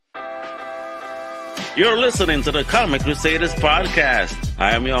You're listening to the Comic Crusaders podcast.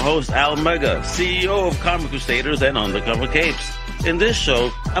 I am your host, Al Mega, CEO of Comic Crusaders and Undercover Capes. In this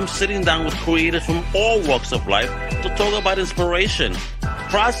show, I'm sitting down with creators from all walks of life to talk about inspiration,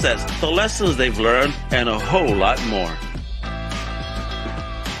 process, the lessons they've learned, and a whole lot more.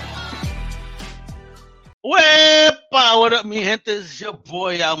 Wepa! What up, mi gente? This is your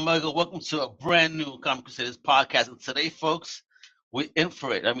boy, Al Mega. Welcome to a brand new Comic Crusaders podcast. And today, folks, we're in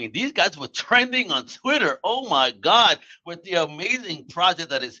for it. I mean, these guys were trending on Twitter. Oh my God, with the amazing project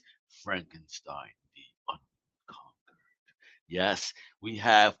that is Frankenstein, the Unconquered. Yes, we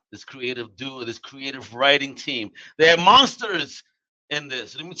have this creative duo, this creative writing team. They're monsters in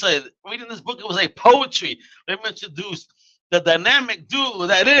this. Let me tell you, reading this book, it was like poetry. Let me introduce the dynamic duo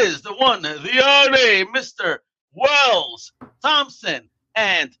that is the one, the only, Mr. Wells Thompson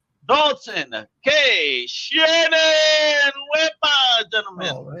and Dalton K. Shannon. Wepa, gentlemen.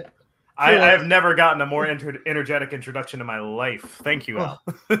 Oh, right. I have never gotten a more energetic introduction in my life. Thank you, Al.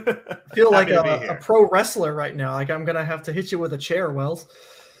 I feel like a pro wrestler right now. Like I'm gonna have to hit you with a chair, Wells.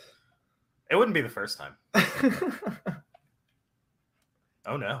 It wouldn't be the first time.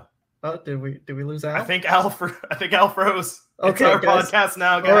 Oh no! Oh, did we lose Al? I think Al froze. Okay, it's our guys. podcast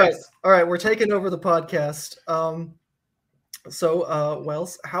now, guys. All right, we're taking over the podcast. So,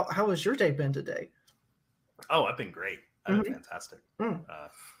 Wells, how has your day been today? Oh, I've been great. I've been fantastic.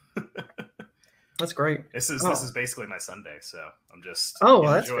 That's great. This is basically my Sunday, so I'm just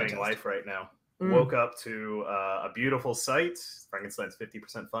that's enjoying life right now. Woke up to a beautiful site. Frankenstein's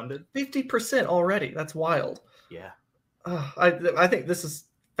 50% funded. 50% already. That's wild. Yeah. I think this is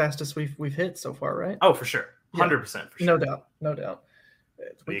fastest we've hit so far, right? Oh, for sure. 100% for sure. No doubt.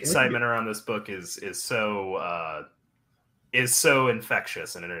 The excitement around this book is so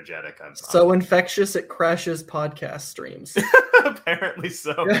infectious and energetic. I'm infectious it crashes podcast streams. Apparently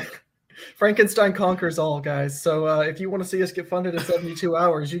so. Frankenstein conquers all, guys. So if you want to see us get funded in 72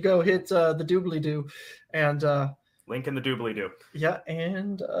 hours, you go hit the doobly-doo and link in the doobly-doo. Yeah,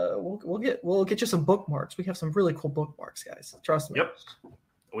 and we'll get you some bookmarks. We have some really cool bookmarks, guys. Trust me. Yep.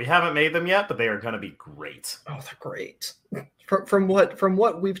 We haven't made them yet, but they are going to be great. Oh, they're great. From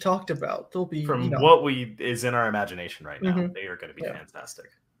what we've talked about, they'll be what is in our imagination right now. They are going to be fantastic.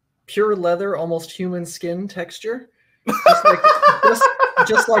 Pure leather, almost human skin texture,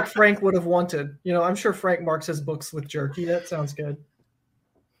 just like Frank would have wanted. You know, I'm sure Frank marks his books with jerky. That sounds good.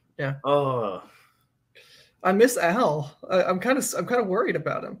 Yeah. Oh, I miss Al. I'm kind of worried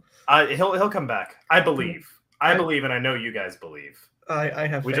about him. He'll come back. I believe. I believe, and I know you guys believe. I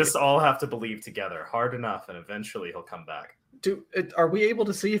have. We faith. just all have to believe together hard enough, and eventually he'll come back. Are we able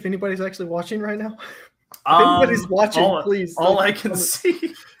to see if anybody's actually watching right now? If anybody's watching, please. All I can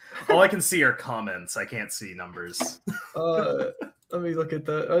see are comments. I can't see numbers. Let me look at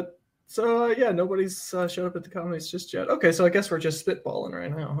the. Nobody's showed up at the comments just yet. Okay, so I guess we're just spitballing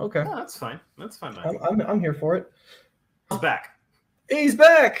right now. Okay, no, that's fine. That's fine. I'm here for it. He's back. He's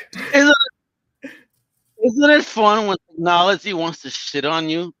back. Isn't it fun when technology wants to shit on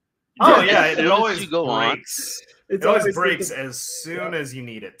you? Oh yeah, it always go breaks. It always breaks as soon as you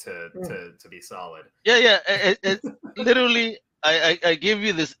need it to be solid. Yeah. It literally, I give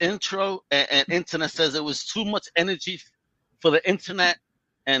you this intro, and internet says it was too much energy for the internet,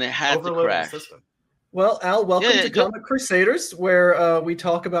 and it had to crash. System. Well, Al, welcome to Comic Crusaders, where we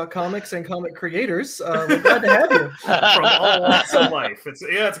talk about comics and comic creators. We're glad to have you. From all walks of life.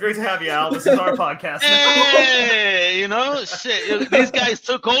 It's great to have you, Al. This is our podcast. Hey, shit. These guys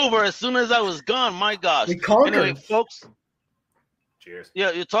took over as soon as I was gone. My gosh. We conquered. Anyway, folks. Cheers.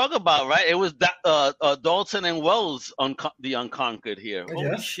 Yeah, you talk about, right? It was Dalton and Wells the Unconquered here.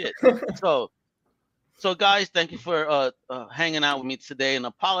 Holy shit. So, guys, thank you for hanging out with me today, and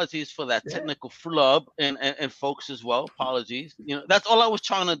apologies for that technical flub, and folks as well. Apologies. That's all I was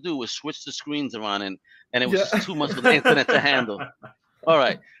trying to do was switch the screens around, and it was just too much for the internet to handle. All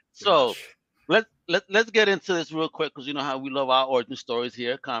right, so let's get into this real quick, because you know how we love our origin stories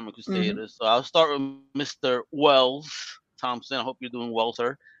here, Comic Crusaders. So I'll start with Mr. Wells Thompson. I hope you're doing well,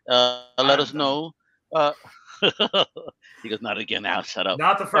 sir. Let us know. He goes, not again now. Shut up.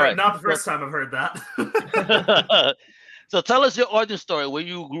 Not the first time I've heard that. So tell us your origin story, where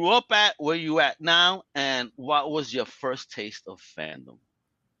you grew up at, where you at now, and what was your first taste of fandom?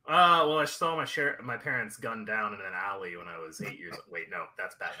 Well, I saw my parents gunned down in an alley when I was 8 years old. Wait, no,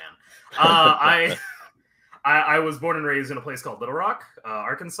 that's Batman. I was born and raised in a place called Little Rock,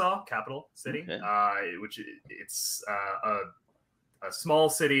 Arkansas, capital city, which it's a small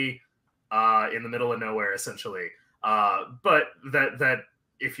city in the middle of nowhere, essentially. But that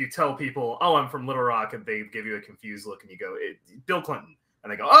if you tell people, "Oh, I'm from Little Rock," and they give you a confused look, and you go, "Bill Clinton,"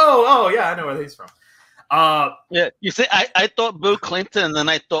 and they go, "Oh, yeah, I know where he's from." Yeah, you see, I thought Bill Clinton, and then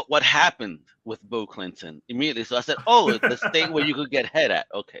I thought what happened with Bill Clinton immediately. So I said, oh, the state where you could get head at.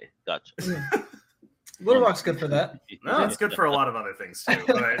 Okay, gotcha. Little Rock's good for that. No, it's good for a lot of other things too.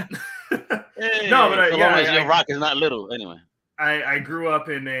 But Hey, No, but so long as your rock is not little, anyway. I grew up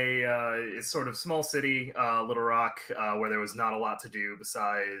in a sort of small city, Little Rock, where there was not a lot to do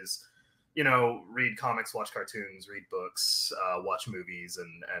besides, read comics, watch cartoons, read books, watch movies,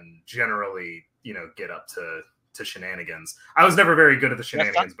 and generally, get up to shenanigans. I was never very good at the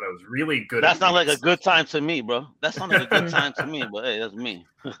shenanigans, but I was really good. That sounds like a good time to me, bro. That sounds like a good time to me, but hey, that's me.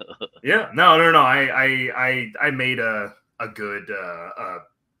 Yeah, no. I made a good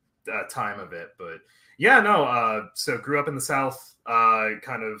time of it, but yeah, no. So grew up in the South,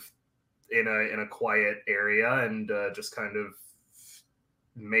 kind of in a quiet area, and just kind of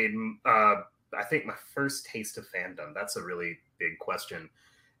made I think my first taste of fandom. That's a really big question.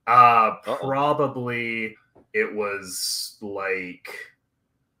 Probably it was like,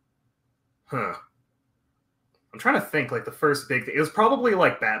 I'm trying to think, like the first big thing. It was probably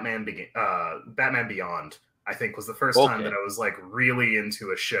like Batman Beyond, I think, was the first time that I was like really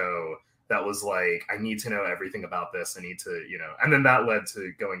into a show that was like, I need to know everything about this. I need to, and then that led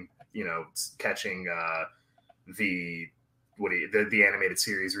to going, catching the animated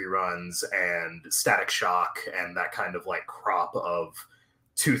series reruns and Static Shock and that kind of like crop of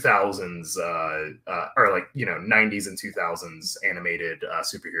 2000s or like 90s and 2000s animated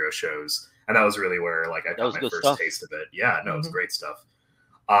superhero shows, and that was really where like I got my first taste of it. Yeah, no, it was great stuff.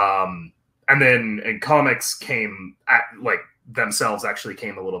 And then comics came themselves actually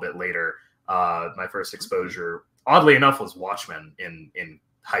came a little bit later. My first exposure, oddly enough, was Watchmen in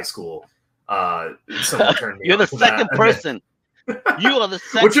high school. Someone turned me You're the second person. You are the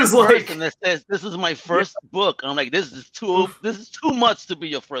second Which is person that says this is my first book. I'm like, this is too much to be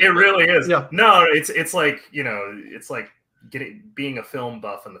your first. It book. really is. Yeah. No, it's like it's like being a film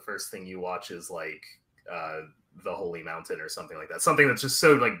buff, and the first thing you watch is like The Holy Mountain or something like that. Something that's just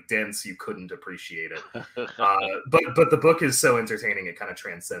so like dense you couldn't appreciate it. But the book is so entertaining, it kind of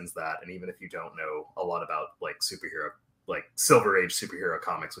transcends that. And even if you don't know a lot about like superhero, like Silver Age superhero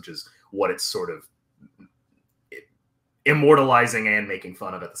comics, which is what it's sort of immortalizing and making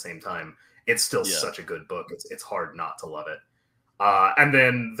fun of at the same time, it's still such a good book. It's hard not to love it. And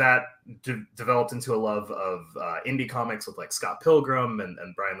then that developed into a love of indie comics with like Scott Pilgrim and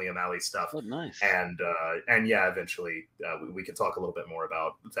Brian Lee O'Malley stuff. Oh, nice. And yeah, eventually we can talk a little bit more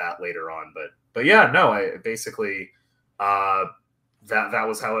about that later on. But yeah, no, I basically that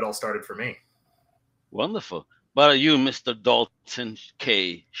was how it all started for me. Wonderful. But you, Mr. Dalton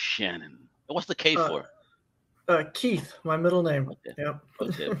K. Shannon? What's the K for? Keith, my middle name. Okay. Yep.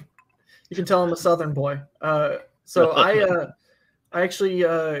 Okay. You can tell I'm a Southern boy. So I actually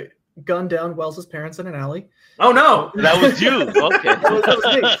gunned down Wells's parents in an alley. Oh no, that was you. Okay. that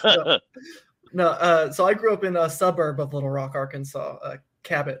was me. So I grew up in a suburb of Little Rock, Arkansas,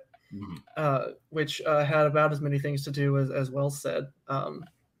 Cabot, which had about as many things to do as Wells said.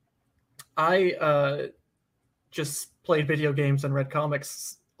 I just played video games and read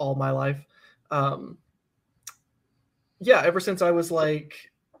comics all my life. Yeah, ever since I was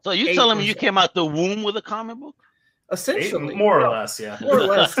like. So you telling me you came out the womb with a comic book? Essentially, more or less, yeah. More or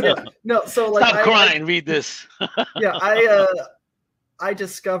less, yeah. No, so like, stop crying. Read this. Yeah, I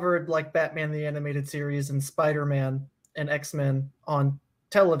discovered like Batman the Animated Series and Spider-Man and X-Men on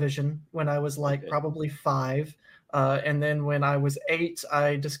television when I was like probably 5. And then when I was 8,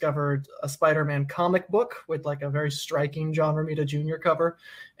 I discovered a Spider-Man comic book with like a very striking John Romita Jr. cover.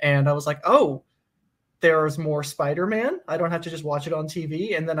 And I was like, oh, there's more Spider-Man. I don't have to just watch it on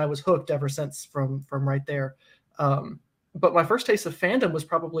TV. And then I was hooked ever since from right there. But my first taste of fandom was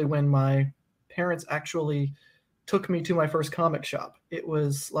probably when my parents actually took me to my first comic shop. It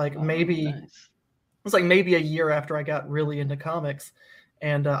was like maybe a year after I got really into comics.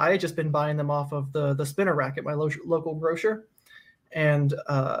 And I had just been buying them off of the spinner rack at my local grocer, and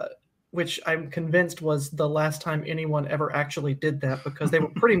which I'm convinced was the last time anyone ever actually did that, because they were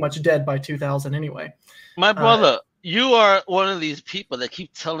pretty much dead by 2000 anyway. My brother, you are one of these people that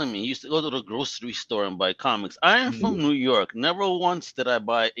keep telling me you used to go to the grocery store and buy comics. I am from New York. Never once did I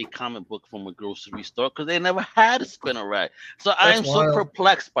buy a comic book from a grocery store because they never had a spinner rack. So I am so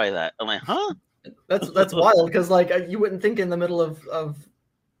perplexed by that. I'm like, huh? That's wild, because like you wouldn't think in the middle of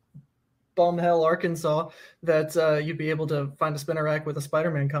Bum Hell, Arkansas, that you'd be able to find a spinner rack with a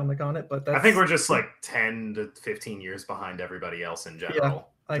Spider-Man comic on it. But I think we're just like 10 to 15 years behind everybody else in general.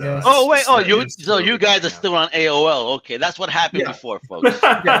 Yeah, I guess. Oh wait! So you guys are still on AOL? Okay, that's what happened before, folks.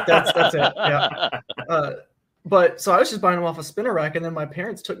 Yeah, that's it. Yeah. But so I was just buying them off a spinner rack, and then my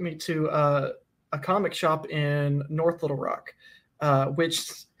parents took me to a comic shop in North Little Rock,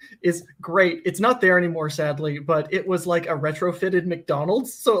 which is great. It's not there anymore, sadly, but it was like a retrofitted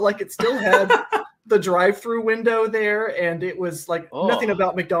McDonald's. So like it still had the drive-through window there, and it was like nothing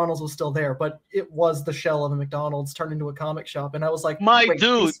about McDonald's was still there, but it was the shell of a McDonald's turned into a comic shop. And I was like, my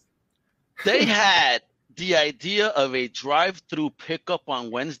dude, they had the idea of a drive-through pickup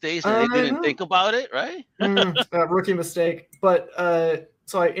on Wednesdays, and they didn't think about it, right? Rookie mistake. But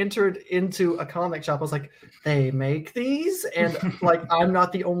so I entered into a comic shop. I was like, they make these? And like, I'm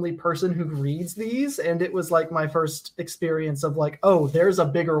not the only person who reads these. And it was like my first experience of like, oh, there's a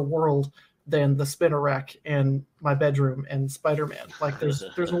bigger world than the spinner rack in my bedroom and Spider-Man. Like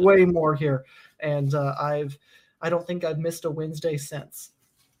there's way more here. And I don't think I've missed a Wednesday since.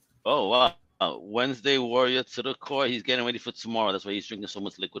 Oh, wow. Wednesday warrior to the core. He's getting ready for tomorrow. That's why he's drinking so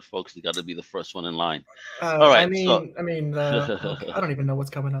much liquid, folks. He got to be the first one in line. All right. I don't even know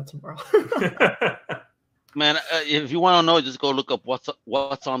what's coming out tomorrow. Man, if you want to know, just go look up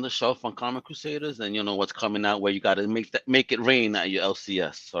what's on the shelf on Comic Crusaders, and you'll know what's coming out. Where you got to make it rain at your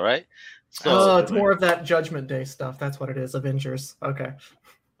LCS. All right. So it's more of that Judgment Day stuff. That's what it is. Avengers. Okay.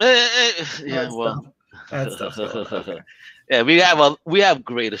 That stuff. Okay. Yeah, we have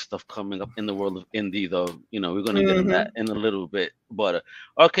greater stuff coming up in the world of indie, though. You know, we're gonna get into that in a little bit. But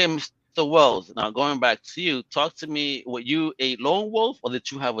okay, Mr. Wells. Now going back to you, talk to me. Were you a lone wolf, or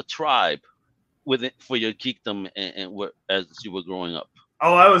did you have a tribe with it for your geekdom and as you were growing up?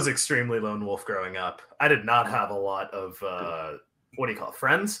 Oh, I was extremely lone wolf growing up. I did not have a lot of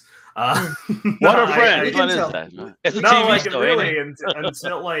friends. What are friends? What is that? It's a TV story, really,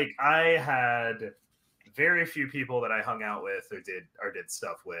 until like I had very few people that I hung out with or did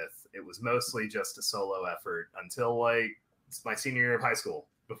stuff with. It was mostly just a solo effort until like my senior year of high school,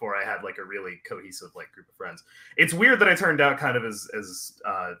 before I had like a really cohesive like group of friends. It's weird that I turned out kind of as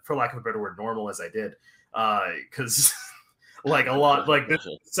for lack of a better word, normal as I did, because like a lot like this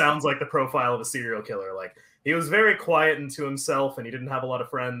sounds like the profile of a serial killer. Like he was very quiet and to himself, and he didn't have a lot of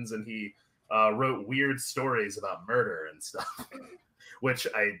friends, and he wrote weird stories about murder and stuff, which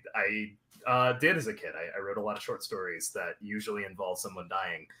I did as a kid. I wrote a lot of short stories that usually involve someone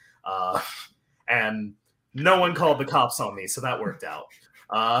dying, and no one called the cops on me, so that worked out.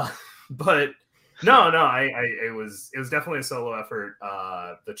 But no, it was definitely a solo effort.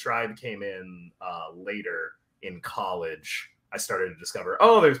 The tribe came in later in college. I started to discover,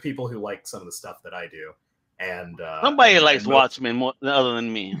 there's people who like some of the stuff that I do. And somebody likes Watchmen more other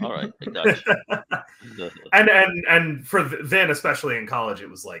than me. All right, I got you. and for then, especially in college, it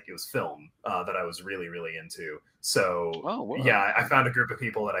was film that I was really, really into. So yeah, I found a group of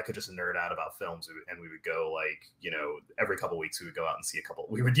people that I could just nerd out about films, and we would go every couple of weeks we would go out and see a couple.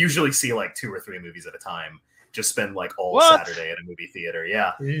 We would usually see like 2 or 3 movies at a time. Just spend like all Saturday at a movie theater.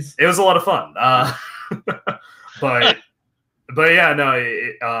 Yeah, Jeez. It was a lot of fun. But yeah, no,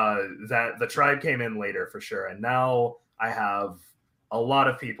 that the tribe came in later for sure, and now I have a lot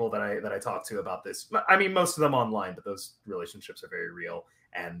of people that I talk to about this. I mean, most of them online, but those relationships are very real,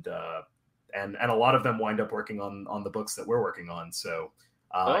 and a lot of them wind up working on the books that we're working on. So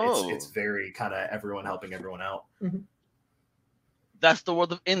it's very kind of everyone helping everyone out. Mm-hmm. That's the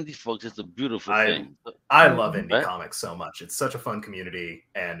world of indie, folks. It's a beautiful thing. I love indie comics so much. It's such a fun community,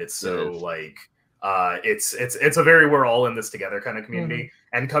 and it's so like. It's a very we're all in this together kind of community,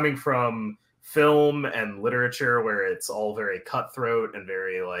 and coming from film and literature where it's all very cutthroat and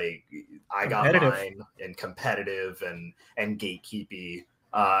very like I got mine and competitive and gatekeepy.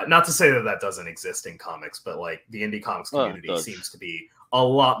 Not to say that doesn't exist in comics, but like the indie comics community seems to be a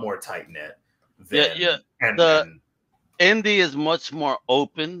lot more tight knit. Indie is much more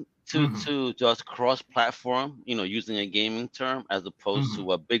open to just cross-platform, using a gaming term, as opposed to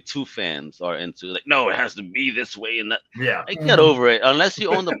what Big Two fans are into. Like, no, it has to be this way and that. Yeah, I get over it. Unless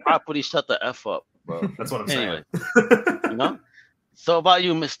you own the property, shut the F up, bro. That's what I'm saying. So about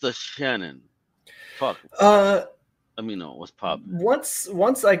you, Mr. Shannon. Fuck. Let me know what's popping.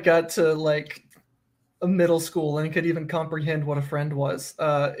 Once I got to like a middle school and could even comprehend what a friend was,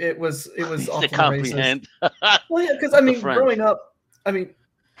 it was often comprehend. Well, yeah, because growing up,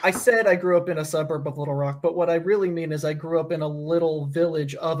 I said I grew up in a suburb of Little Rock, but what I really mean is I grew up in a little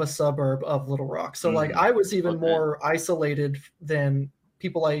village of a suburb of Little Rock. So like I was even more isolated than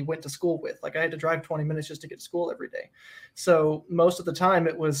people I went to school with. Like I had to drive 20 minutes just to get to school every day. So most of the time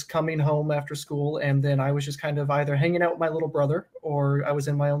it was coming home after school, and then I was just kind of either hanging out with my little brother or I was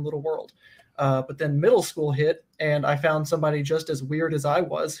in my own little world. But then middle school hit, and I found somebody just as weird as I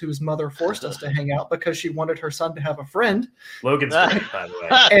was, whose mother forced us to hang out because she wanted her son to have a friend. Logan's great, by the way.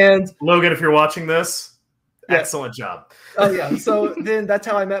 And Logan, if you're watching this, Excellent job. Oh yeah. So then that's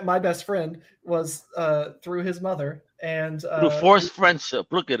how I met my best friend, was through his mother. And through forced friendship.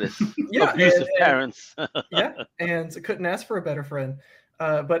 Look at this. Yeah, Abusive parents. Yeah, and couldn't ask for a better friend.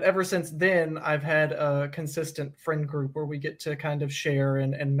 But ever since then, I've had a consistent friend group where we get to kind of share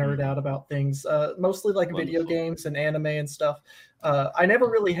and nerd out about things, mostly like video games and anime and stuff. I never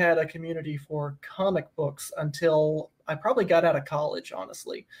really had a community for comic books until I probably got out of college,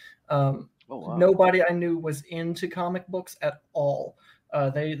 honestly. Nobody I knew was into comic books at all.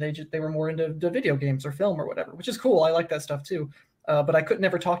 They were more into the video games or film or whatever, which is cool. I like that stuff too. But I could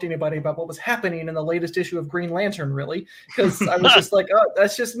never talk to anybody about what was happening in the latest issue of Green Lantern, really, because I was just like, oh,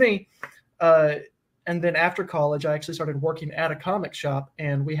 that's just me. And then after college, I actually started working at a comic shop,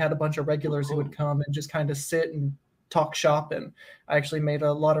 and we had a bunch of regulars who would come and just kind of sit and talk shop. And I actually made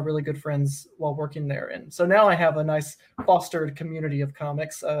a lot of really good friends while working there. And so now I have a nice fostered community of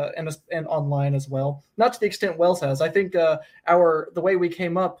comics and online as well. Not to the extent Wells has. I think the way we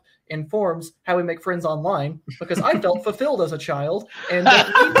came up informs how we make friends online, because I felt fulfilled as a child, and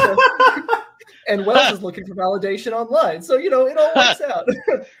and Wells is looking for validation online. So, it all works out.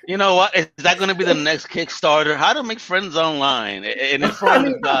 You know what? Is that going to be the next Kickstarter? How to make friends online? And in front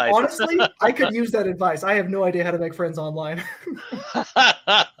of the guide. Honestly, I could use that advice. I have no idea how to make friends online.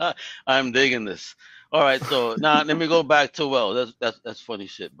 I'm digging this. All right, so now let me go back to Wells. That's funny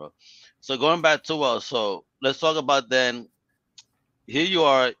shit, bro. So going back to Wells, so let's talk about then. Here you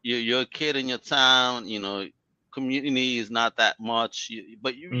are, you're a kid in your town, community is not that much,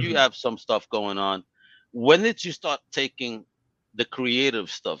 but you have some stuff going on. When did you start taking the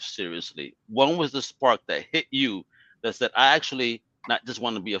creative stuff seriously? When was the spark that hit you that said, I actually not just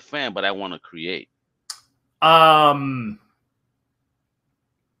want to be a fan, but I want to create? I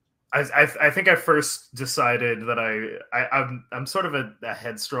think I first decided that I'm sort of a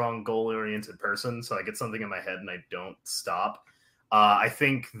headstrong, goal-oriented person, so I get something in my head and I don't stop. I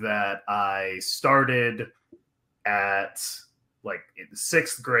think that I started at like in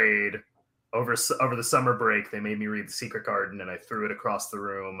 6th grade. Over the summer break, they made me read The Secret Garden, and I threw it across the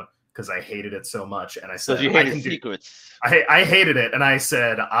room because I hated it so much. And I said, you hated secrets. I hated it, and I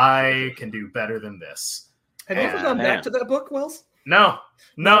said, I can do better than this. Have you ever gone back to that book, Wells? No,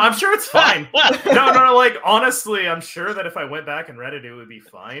 I'm sure it's fine. No. Like, honestly, I'm sure that if I went back and read it, it would be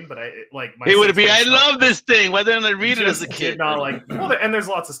fine. But it would be, I love this thing. Why didn't I read it as a kid? And there's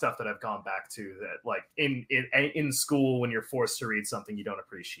lots of stuff that I've gone back to that, like in school, when you're forced to read something, you don't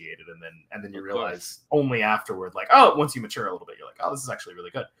appreciate it, and then you realize only afterward, like, oh, once you mature a little bit, you're like, oh, this is actually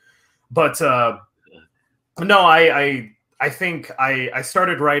really good. But no, I think I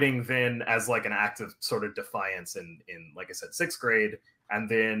started writing then as like an act of sort of defiance in like I said, 6th grade. And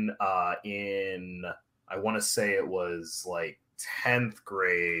then I want to say it was like 10th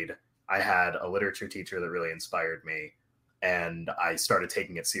grade, I had a literature teacher that really inspired me, and I started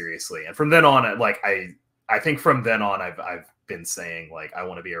taking it seriously. And from then on, I think from then on, I've been saying, like, I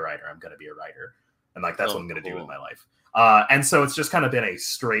want to be a writer. I'm going to be a writer. And like, that's what I'm going to do with my life. And so it's just kind of been a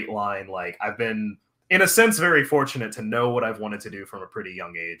straight line. Like, I've been, in a sense, very fortunate to know what I've wanted to do from a pretty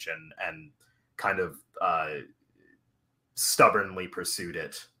young age, and kind of stubbornly pursued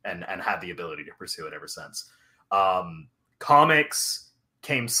it and had the ability to pursue it ever since. Comics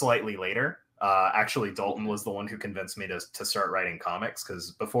came slightly later. Actually, Dalton was the one who convinced me to start writing comics,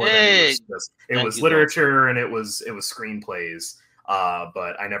 because before then it was literature and it was screenplays.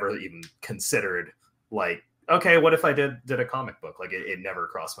 But I never even considered, like, okay, what if I did a comic book? Like, it never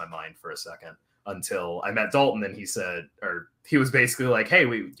crossed my mind for a second until I met Dalton, and he was basically like, hey,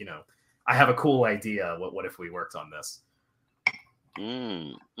 I have a cool idea. What if we worked on this?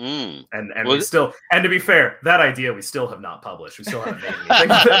 And we still, and to be fair, that idea we still have not published. We still haven't made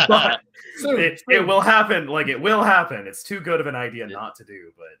anything. But it will happen. Like, it will happen. It's too good of an idea not to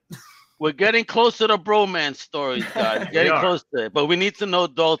do. But we're getting close to the bromance stories, guys. Getting close to it. But we need to know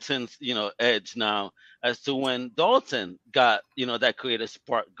Dalton's, edge now as to when Dalton got, that creative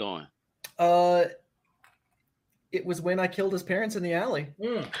spark going. It was when I killed his parents in the alley.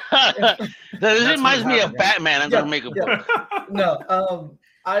 That reminds me of Batman. I'm gonna make a book. No,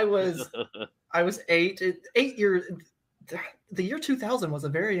 I was 8. 8 years. The year 2000 was a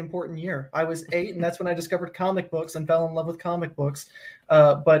very important year. I was 8, and that's when I discovered comic books and fell in love with comic books.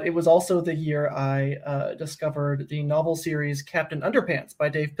 But it was also the year I discovered the novel series Captain Underpants by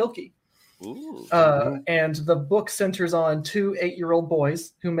Dave Pilkey. And the book centers on 2 8-year-old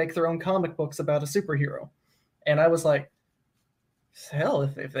boys who make their own comic books about a superhero. And I was like, hell,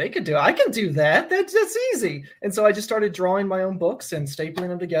 if they could do it, I can do that. That's easy. And so I just started drawing my own books and stapling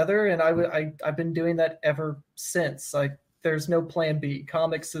them together. And I've been doing that ever since. Like, there's no plan B.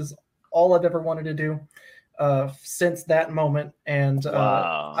 Comics is all I've ever wanted to do. since that moment, and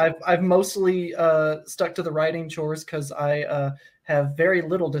Wow. I've mostly stuck to the writing chores because I have very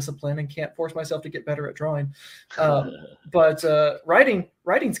little discipline and can't force myself to get better at drawing. But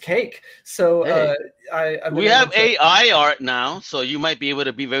writing's cake. So Hey. I've We been have able to, AI art now, so you might be able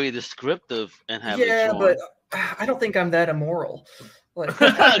to be very descriptive and have it yeah, drawn. but I don't think I'm that immoral. Like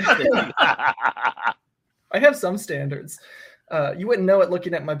I have some standards. You wouldn't know it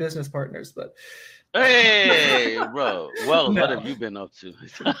looking at my business partners, but Hey, bro. Well, No. what have you been up to?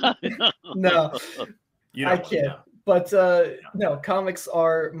 no, You know I what, kid. yeah. But no, comics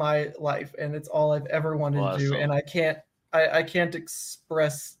are my life, and it's all I've ever wanted to do. Awesome. And I can't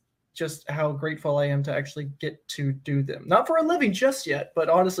express just how grateful I am to actually get to do them. Not for a living just yet, but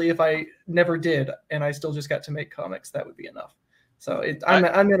honestly, if I never did and I still just got to make comics, that would be enough. So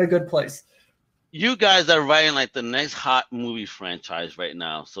I'm in a good place. You guys are writing like the next hot movie franchise right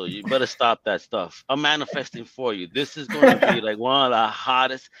now, so you better stop that stuff. I'm manifesting for you. This is going to be like one of the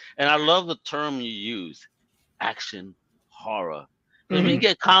hottest, and I love the term you use, action horror. Because we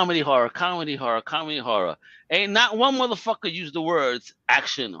get comedy horror. Ain't not one motherfucker used the words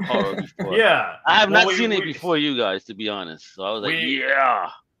action horror before. Yeah. I have not seen it before you guys, to be honest. So I was like, yeah.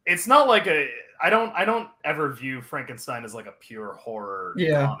 It's not like I don't ever view Frankenstein as like a pure horror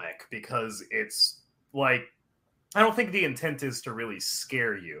comic, because it's like, I don't think the intent is to really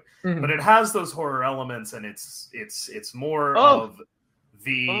scare you, but it has those horror elements, and it's more of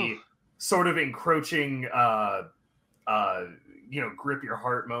the sort of encroaching grip your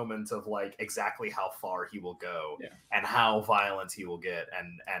heart moment of like exactly how far he will go and how violent he will get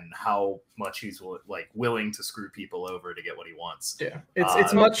and how much he's willing to screw people over to get what he wants. Yeah,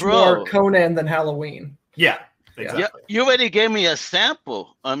 it's much more Conan than Halloween. Yeah, exactly. Yeah, you already gave me a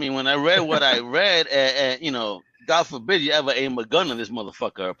sample. I mean, when I read what I read, and God forbid you ever aim a gun on this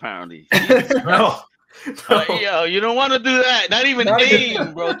motherfucker. Apparently, No. yo, you don't want to do that. Not even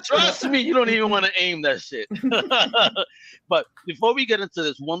aim, bro. Trust me, you don't even want to aim that shit. But before we get into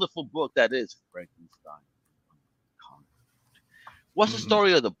this wonderful book that is Frankenstein, what's the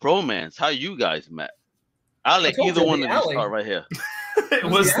story of the bromance? How you guys met? I'll let either one of you start right here. It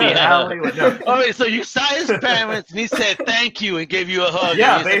was the alley. No. All right, so you saw his parents, and he said thank you and gave you a hug.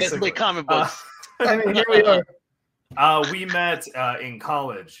 Yeah, basically. basically. Make comic books. I mean, here we are. We met in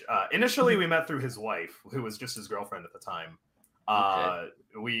college. Initially, we met through his wife, who was just his girlfriend at the time.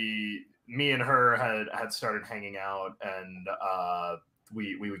 Me and her had started hanging out, and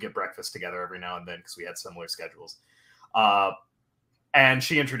we would get breakfast together every now and then because we had similar schedules. And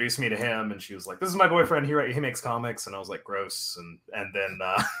she introduced me to him, and she was like, "This is my boyfriend. He makes comics." And I was like, "Gross." And then,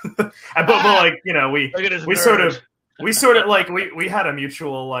 we sort of like we had a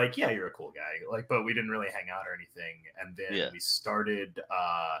mutual like, "Yeah, you're a cool guy," like, but we didn't really hang out or anything. And then we started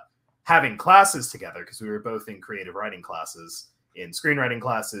having classes together because we were both in creative writing classes, in screenwriting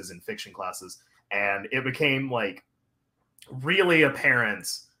classes, and fiction classes, and it became like really apparent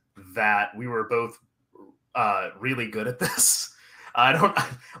that we were both really good at this. I don't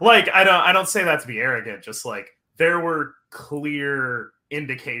say that to be arrogant, just like there were clear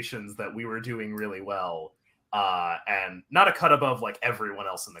indications that we were doing really well, and not a cut above like everyone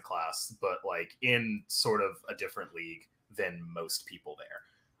else in the class, but like in sort of a different league than most people there.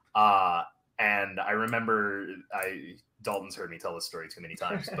 And I remember Dalton's heard me tell this story too many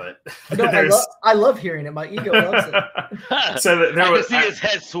times, but I love hearing it. My ego loves it. So I can see his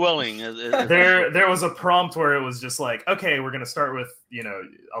head swelling. There was a prompt where it was just like, okay, we're going to start with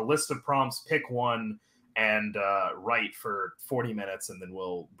a list of prompts, pick one, and write for 40 minutes, and then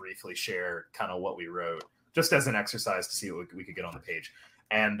we'll briefly share kind of what we wrote, just as an exercise to see what we could get on the page.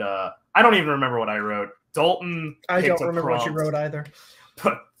 And I don't even remember what I wrote. Dalton. I don't remember what you wrote either.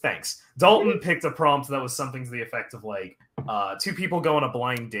 But thanks. Dalton picked a prompt that was something to the effect of like, two people go on a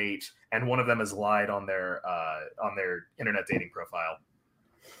blind date, and one of them has lied on their internet dating profile,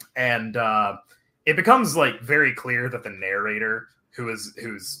 and it becomes like very clear that the narrator,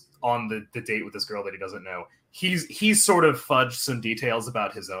 who's on the date with this girl that he doesn't know, he's sort of fudged some details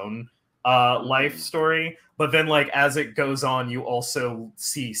about his own life story, but then like as it goes on, you also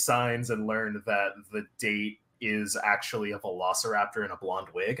see signs and learn that the date is actually a velociraptor in a blonde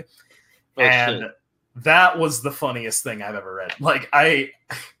wig. And shit. That was the funniest thing I've ever read. Like it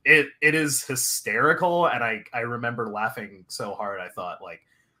is hysterical, and I remember laughing so hard I thought like,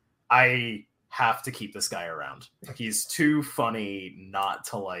 I have to keep this guy around. He's too funny not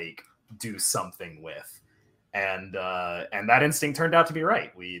to like do something with. And that instinct turned out to be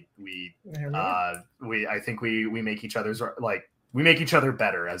right. I think we make each other's like we make each other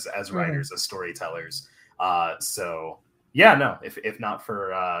better as writers, as storytellers. So yeah, no. If not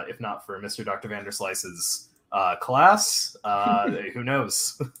for Mr. Dr. Vanderslice's Class? Who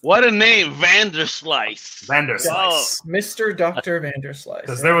knows? What a name, Vanderslice. Vanderslice. Mr. Dr. Vanderslice.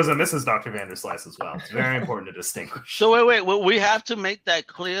 Because there was a Mrs. Dr. Vanderslice as well. It's very important to distinguish. So wait. Well, we have to make that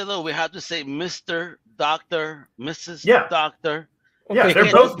clear, though. We have to say Mr. Doctor, Mrs. Yeah. Doctor. Yeah, Okay, they're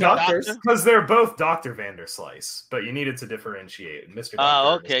can't both just be doctors. Because they're both Dr. Vanderslice, but you needed to differenti Mr. Doctor.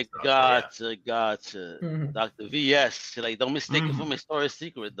 Oh, and okay, Mrs. Doctor, gotcha. Mhm. Dr. VS. Like, don't mistake it for my story's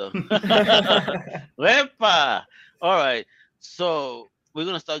secret, though. Mm-hmm. Wepa. All right. So we're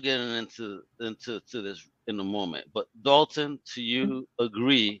gonna start getting into this in a moment. But Dalton, do you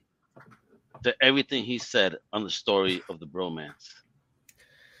agree to everything he said on the story of the bromance?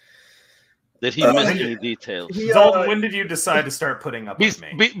 Did he miss any details? Dalton, when did you decide to start putting up with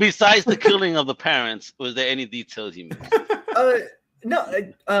me? Besides the killing of the parents, was there any details he missed?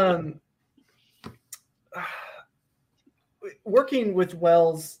 No. Working with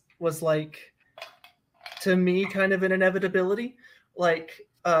Wells was like, to me, kind of an inevitability. Like,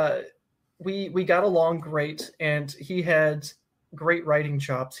 we got along great, and he had great writing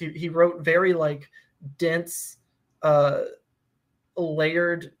chops. He wrote very like dense,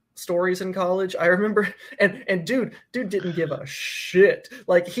 layered stories in college. I remember, and dude didn't give a shit.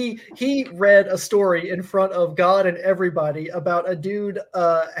 Like he read a story in front of God and everybody about a dude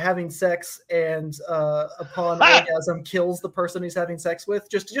having sex and upon orgasm kills the person he's having sex with,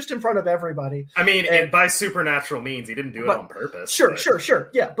 just in front of everybody. I mean, and by supernatural means, he didn't do it on purpose.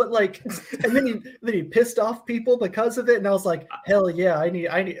 Sure. Yeah, but like, and then he pissed off people because of it, and I was like, hell yeah, I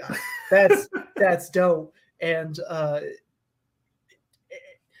need that's dope.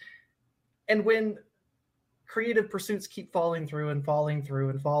 And when creative pursuits keep falling through,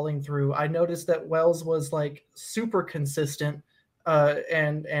 I noticed that Wells was like super consistent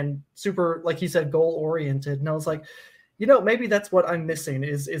and super, like he said, goal oriented. And I was like, maybe that's what I'm missing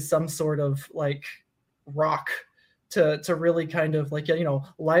is some sort of like rock to really kind of like,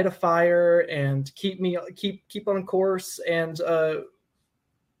 light a fire and keep on course. And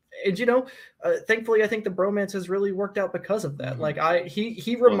thankfully, I think the bromance has really worked out because of that. Like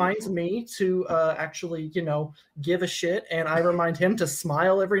he reminds me to actually, give a shit, and I remind him to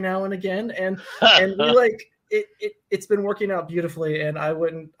smile every now and again. And we like it's been working out beautifully, and I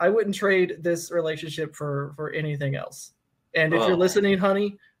wouldn't trade this relationship for anything else. And if you're listening,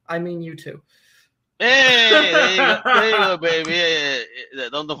 honey, I mean you too. Hey, there you go, baby. Yeah.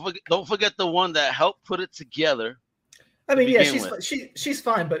 Don't forget the one that helped put it together. I mean, yeah, she's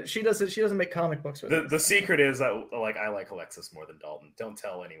fine, but she doesn't make comic books with the secret is that like I like Alexis more than Dalton. Don't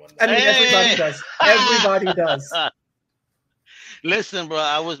tell anyone that. I mean, everybody does. Everybody does. Listen, bro,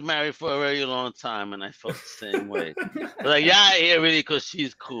 I was married for a very long time, and I felt the same way. Like, yeah, here really because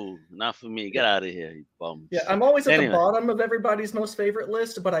she's cool. Not for me. Get out of here, you bums. Yeah, I'm always at the bottom of everybody's most favorite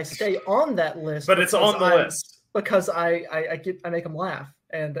list, but I stay on that list. But it's on the list because I make them laugh.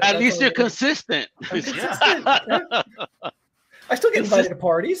 And at least you're consistent. Consistent. Yeah. I still get invited to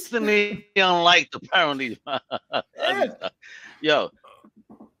parties. Unlike apparently. Yo,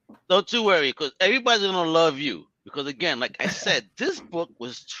 don't you worry, because everybody's gonna love you. Because again, like I said, this book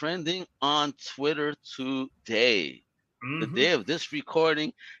was trending on Twitter today. The day of this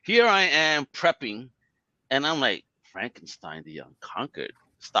recording. Here I am prepping, and I'm like, Frankenstein the Unconquered.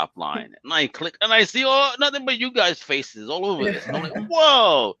 Stop lying. And I click and I see nothing but you guys' faces all over this. I'm like,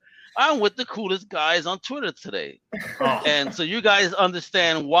 whoa, I'm with the coolest guys on Twitter today. And so you guys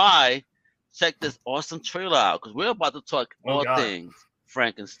understand why. Check this awesome trailer out, because we're about to talk things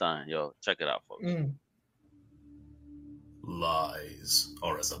Frankenstein. Yo, check it out, folks. Lies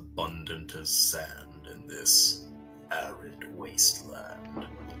are as abundant as sand in this arid wasteland.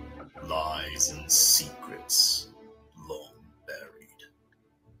 Lies and secrets long buried.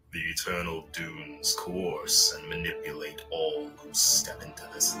 The eternal dunes coerce and manipulate all who step into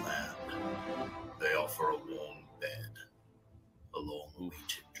this land. They offer a warm bed, a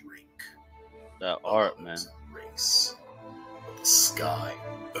long-awaited drink. That art, man. Race. But the sky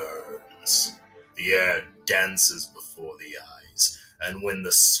burns. The air dances before the eyes, and when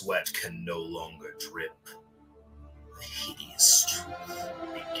the sweat can no longer drip, the hideous truth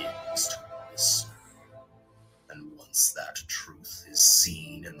begins to whisper. And once that truth is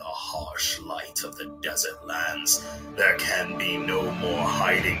seen in the harsh light of the desert lands, there can be no more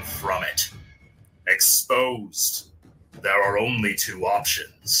hiding from it. Exposed, there are only two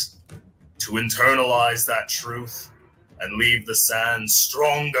options. To internalize that truth and leave the sand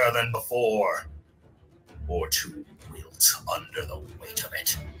stronger than before, or to wilt under the weight of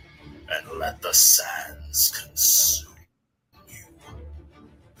it and let the sands consume you.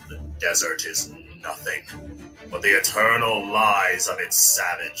 The desert is nothing but the eternal lies of its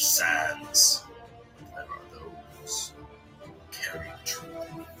savage sands. There are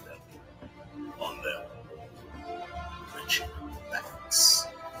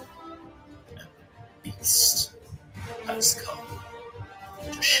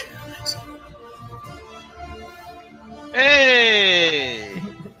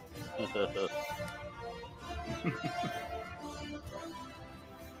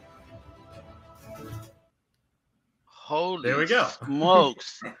Holy There we go.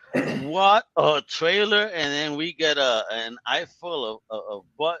 smokes. What a trailer. And then we get an eye full of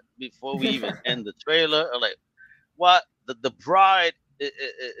butt before we even end the trailer. Like, what? The bride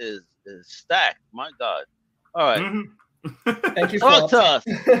is stacked. My God. All right. Mhm. Thank you. Talk to Flops.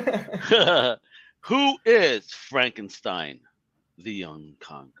 us. Who is Frankenstein the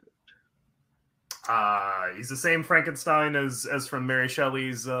Unconquered? He's the same Frankenstein as from Mary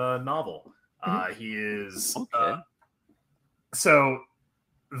Shelley's novel. He is Okay. So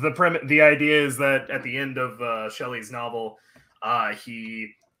the idea is that at the end of Shelley's novel,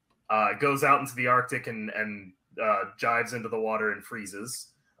 he goes out into the Arctic and dives into the water and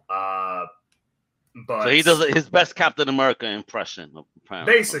freezes. But So he does his best Captain America impression.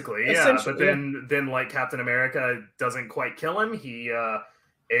 Apparently. basically, yeah. But Essentially, then like Captain America doesn't quite kill him. He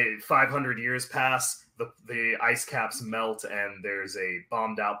 500 years pass, the ice caps melt, and there's a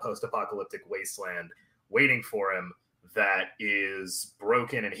bombed out post-apocalyptic wasteland waiting for him that is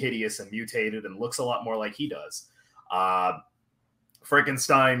broken and hideous and mutated and looks a lot more like he does.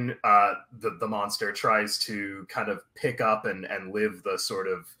 Frankenstein, the monster, tries to kind of pick up and live the sort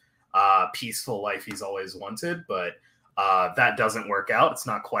of peaceful life he's always wanted, but that doesn't work out. It's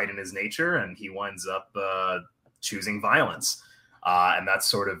not quite in his nature, and he winds up choosing violence. And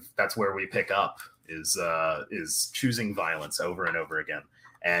that's where we pick up is choosing violence over and over again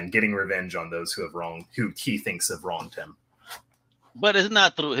and getting revenge on those who he thinks have wronged him. But it's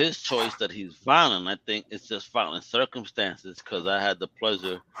not through his choice that he's violent. I think it's just violent circumstances, because I had the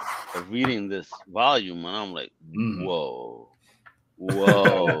pleasure of reading this volume, and I'm like, whoa,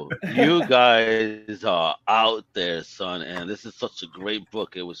 you guys are out there, son. And this is such a great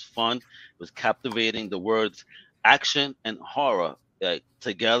book. It was fun. It was captivating. The words action and horror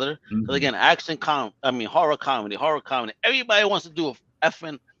together. Because again, horror comedy. Everybody wants to do a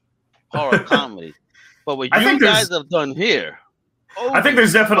effing horror comedy. But what you guys have done here, I think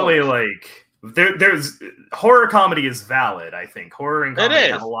there's definitely like there's horror comedy is valid. I think horror and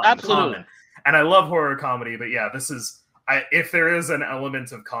comedy have a lot in common, and I love horror comedy. But yeah, this is if there is an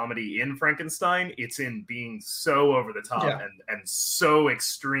element of comedy in Frankenstein, it's in being so over the top and so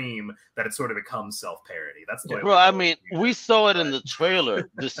extreme that it sort of becomes self-parody. That's the way. Bro, I mean, we saw it in the trailer,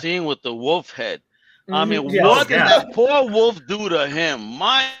 the scene with the wolf head. I mean, what did that poor wolf do to him?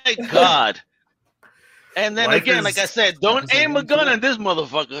 My God. And then again, like I said, don't aim a gun at this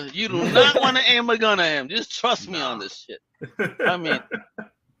motherfucker. You do not want to aim a gun at him. Just trust me on this shit. I mean,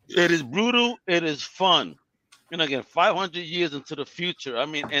 it is brutal. It is fun. And again, 500 years into the future. I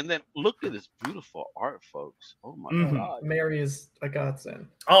mean, and then look at this beautiful art, folks. Oh my God. Mary is a godsend.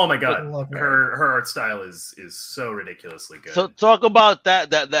 Oh my God. Her art style is so ridiculously good. So talk about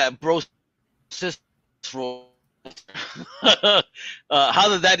that bro sister role. How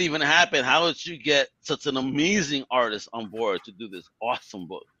did that even happen? How did you get such an amazing artist on board to do this awesome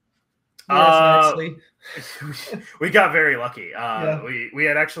book? We got very lucky. We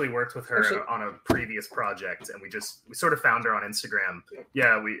had actually worked with her on a previous project, and we sort of found her on Instagram.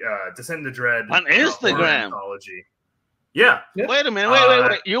 Yeah, we Descent into Dread on Instagram anthology. Yeah. Wait a minute.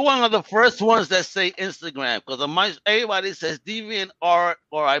 Wait. You're one of the first ones that say Instagram, because everybody says Deviant Art,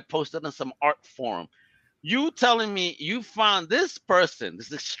 or I posted in some art forum. You telling me you found this person,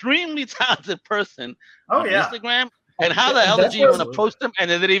 this extremely talented person on Instagram, and how the hell did you even approach them, and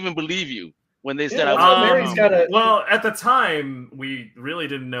they didn't even believe you when they said, well, at the time, we really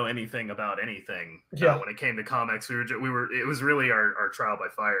didn't know anything about anything. When it came to comics, it was really our trial by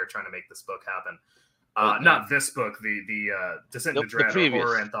fire trying to make this book happen. Not this book, the Descent into Dread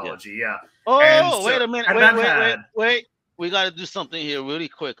horror anthology. Yeah. Oh, wait a minute. Wait. We got to do something here really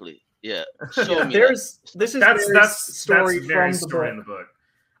quickly. Yeah. Show me. That's story from the book.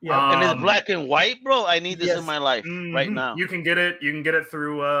 Yeah. And it's black and white, bro. I need this in my life right now. You can get it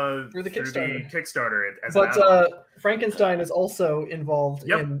through the Kickstarter. But Frankenstein is also involved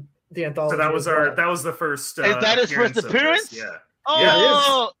in the anthology. So that was the first. Is that his first appearance? Yeah.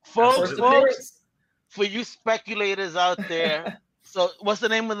 Oh, folks, for you speculators out there. So, what's the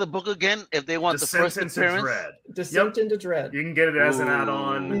name of the book again? If they want Descent the first appearance, Dread. Descent into Dread. You can get it as an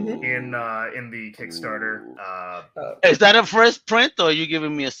add-on in the Kickstarter. Is that a first print, or are you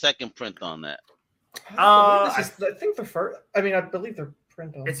giving me a second print on that? I think the first. I mean, I believe they're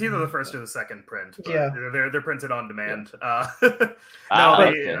print on. It's either the first or the second print. They're printed on demand.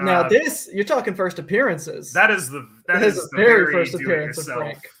 Now this, you're talking first appearances. That is the very first appearance of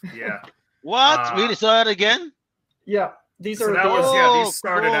Frank. Yeah. What? We saw it again? Yeah. These are these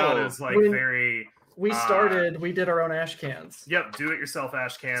started out as like very we started. We did our own ash cans. Yep, do it yourself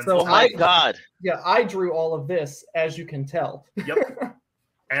ash cans. So Oh my God! Yeah, I drew all of this, as you can tell. Yep.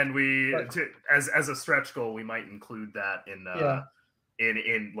 And we, But- as a stretch goal, we might include that in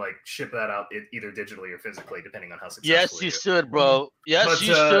like ship that out either digitally or physically, depending on how successful. Yes, you should, bro. Yes, But,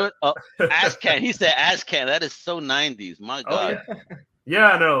 you should. Ash can. He said ash can. That is so 90s. My Oh, God.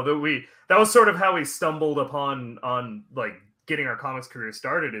 Yeah, no, that was sort of how we stumbled upon like getting our comics career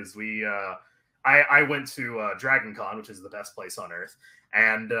started. Is I went to Dragon Con, which is the best place on earth,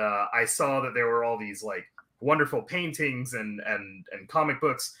 and I saw that there were all these like wonderful paintings and comic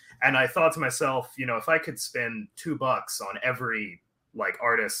books, and I thought to myself, if I could spend $2 on every like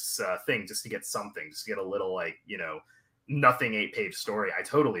artist's thing just to get something, just to get a little like nothing 8-page story, I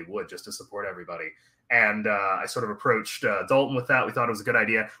totally would, just to support everybody. And I sort of approached Dalton with that. We thought it was a good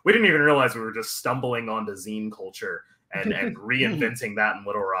idea. We didn't even realize we were just stumbling onto zine culture and reinventing that in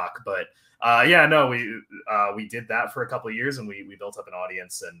Little Rock. But we did that for a couple of years, and we built up an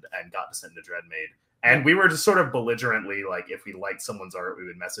audience and got Descent into Dreadmaid. And we were just sort of belligerently, like, if we liked someone's art, we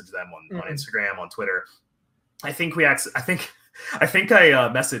would message them on Instagram, on Twitter. I think I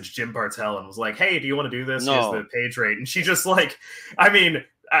messaged Jim Bartell and was like, "Hey, do you want to do this? Here's the page rate." And she just like,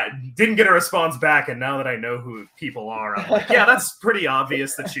 didn't get a response back. And now that I know who people are, I'm like, yeah, that's pretty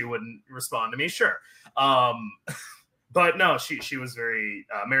obvious that she wouldn't respond to me. Sure. But no, she was very,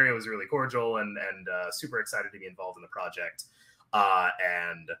 Mario was really cordial and super excited to be involved in the project,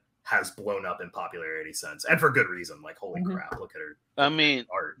 and has blown up in popularity since, and for good reason. Like, holy crap, look at her. I mean,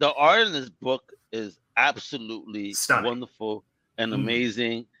 art. The art in this book is absolutely Stunning. Wonderful and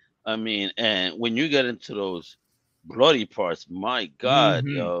amazing. I mean, and when you get into those bloody parts, my God,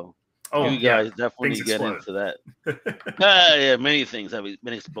 yo. Oh, you guys definitely get into that. Yeah, many things have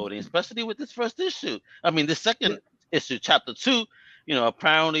been exploding, especially with this first issue. I mean, the second issue, chapter 2,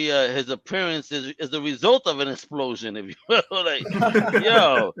 apparently his appearance is the result of an explosion, if you will. Like,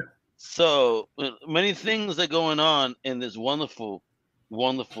 yo. So many things are going on in this wonderful,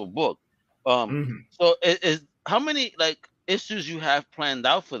 wonderful book. So is how many like issues you have planned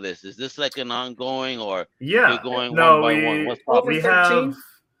out for this? Is this like an ongoing, or you're going one by one? What's over 13?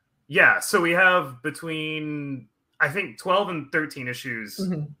 So we have between, I think, 12 and 13 issues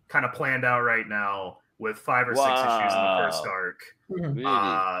kind of planned out right now, with 5 or 6 issues in the first arc. Really? We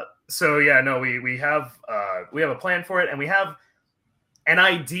have a plan for it, and we have an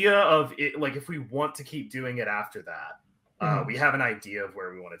idea of it. Like, if we want to keep doing it after that, we have an idea of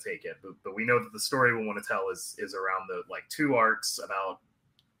where we want to take it. But we know that the story we want to tell is around the 2 arcs, about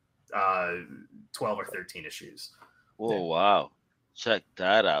 12 or 13 issues. Oh wow. Check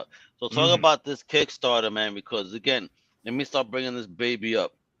that out. So talk about this Kickstarter, man, because again, let me start bringing this baby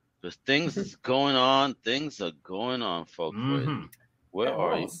up. Because things is going on. Things are going on, folks. Where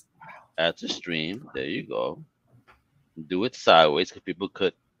are you? At the stream. There you go. Do it sideways because people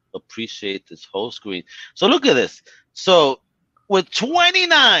could appreciate this whole screen. So look at this. So with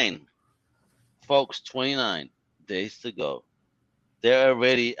 29 days to go, they're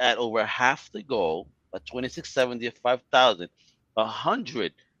already at over half the goal at 2670 at 5,000.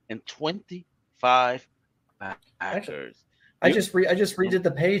 125 backers. I just redid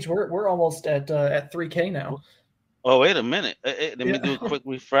the page. We're almost at 3K now. Oh, wait a minute. Let me do a quick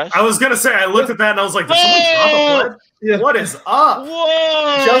refresh. I was gonna say, I looked at that and I was like, "Did someone drop a blood? Yeah. What is up?"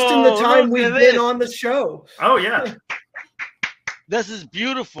 Whoa! Just in the time we've been on the show. Oh yeah. This is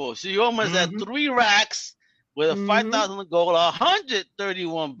beautiful. So you almost at 3 racks with a 5,000 goal,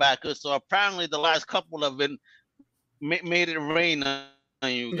 131 backers. So apparently the last couple have been made it rain on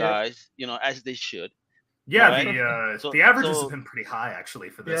you guys, as they should. Yeah, right? The averages have been pretty high actually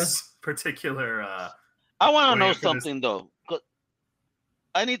for this particular. I want to know something though.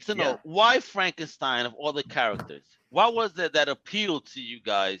 I need to know why Frankenstein of all the characters. What was it that appealed to you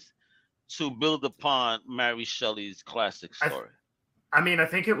guys to build upon Mary Shelley's classic story? I mean, I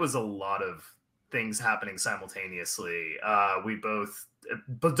think it was a lot of things happening simultaneously. We both,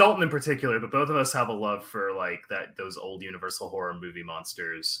 but Dalton in particular, but both of us have a love for like those old Universal horror movie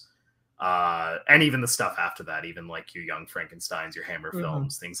monsters. And even the stuff after that, even like your Young Frankensteins, your Hammer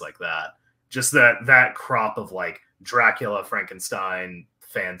films, things like that. Just that crop of like Dracula, Frankenstein,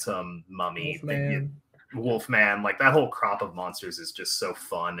 Phantom, Mummy, Wolfman, like that whole crop of monsters is just so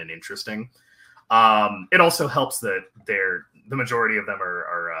fun and interesting. It also helps that the majority of them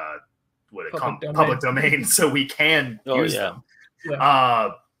are public domain, so we can use them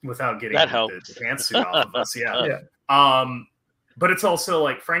without getting the pantsuit off of us. But it's also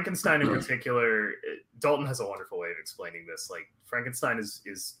like Frankenstein in particular. Dalton has a wonderful way of explaining this. Like Frankenstein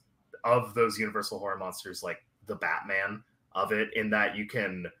is of those Universal horror monsters, like the Batman of it, in that you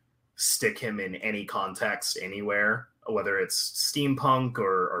can stick him in any context anywhere, whether it's steampunk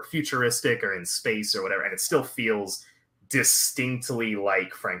or futuristic or in space or whatever, and it still feels distinctly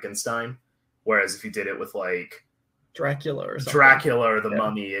like Frankenstein. Whereas if you did it with like Dracula or something. Dracula or the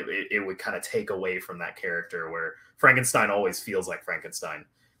Mummy, it would kind of take away from that character, where Frankenstein always feels like Frankenstein.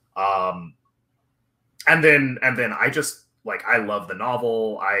 And then I just like, I love the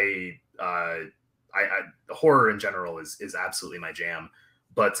novel. I horror in general is absolutely my jam,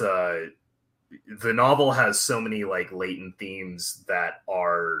 but the novel has so many like latent themes that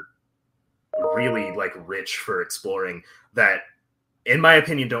are really like rich for exploring, that in my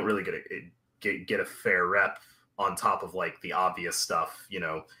opinion don't really get a fair rep on top of like the obvious stuff, you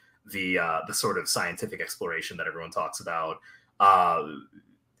know, the sort of scientific exploration that everyone talks about,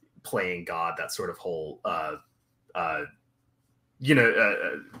 playing God, that sort of whole topic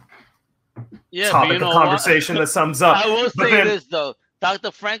of conversation that sums up. I will say this though,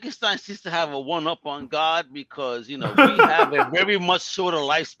 Dr. Frankenstein seems to have a one-up on God, because, you know, we have a very much shorter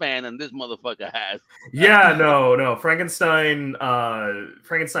lifespan than this motherfucker has. Yeah, no. Frankenstein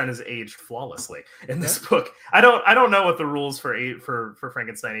is aged flawlessly in this book. I don't know what the rules for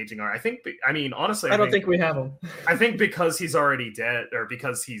Frankenstein aging are. Honestly, I don't think we have them. I think because he's already dead, or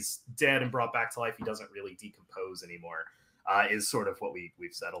because he's dead and brought back to life, he doesn't really decompose anymore. Is sort of what we've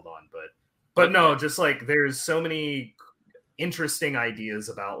settled on. But no, just like there's so many interesting ideas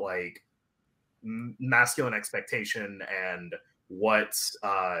about like masculine expectation and what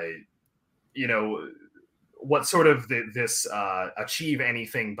what sort of this achieve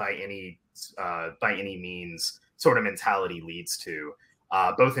anything by any means sort of mentality leads to,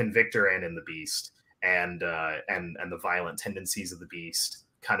 both in Victor and in the Beast, and the violent tendencies of the Beast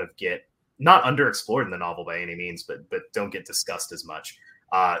kind of get not underexplored in the novel by any means, but don't get discussed as much.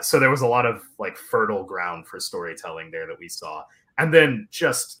 So there was a lot of like fertile ground for storytelling there that we saw. And then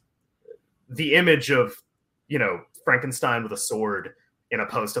just the image of, you know, Frankenstein with a sword in a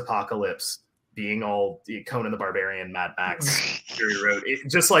post-apocalypse being all Conan the Barbarian, Mad Max, Fury Road. It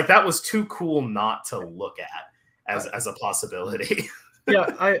just like, that was too cool not to look at as a possibility.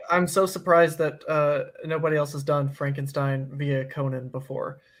 Yeah, I'm so surprised that nobody else has done Frankenstein via Conan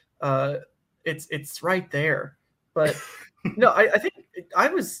before. It's right there. But no, I think I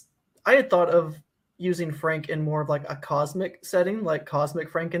had thought of using Frank in more of like a cosmic setting, like Cosmic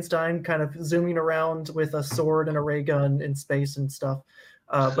Frankenstein, kind of zooming around with a sword and a ray gun in space and stuff.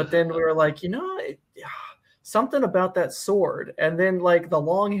 But then we were like, something about that sword, and then like the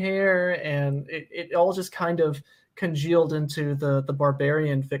long hair, and it all just kind of congealed into the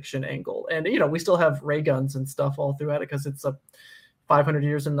barbarian fiction angle. And we still have ray guns and stuff all throughout it, because it's a 500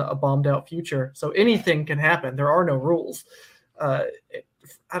 years in a bombed out future, so anything can happen. There are no rules. I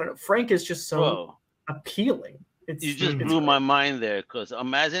don't know. Frank is just so appealing. You just blew my mind there, because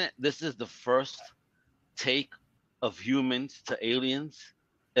imagine this is the first take of humans to aliens.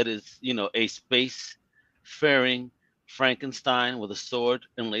 It is, a space-faring Frankenstein with a sword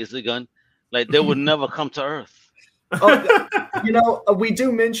and laser gun. Like, they would never come to Earth. We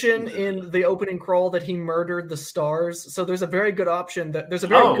do mention in the opening crawl that he murdered the stars. So there's a very good option there's a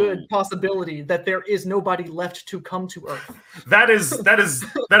very good possibility that there is nobody left to come to Earth. That is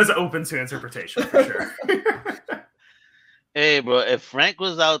open to interpretation for sure. Hey, bro, if Frank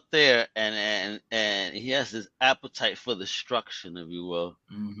was out there and he has this appetite for destruction, if you will,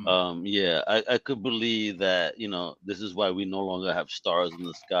 I could believe that, this is why we no longer have stars in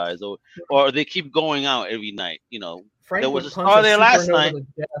the skies, or they keep going out every night. Frank there was a star there last night.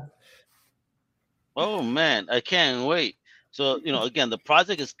 Oh man, I can't wait. So, again, the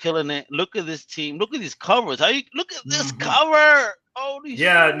project is killing it. Look at this team. Look at these covers. Look at this cover. Holy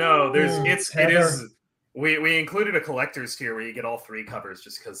shit. No, it is. We included a collector's tier where you get all three covers,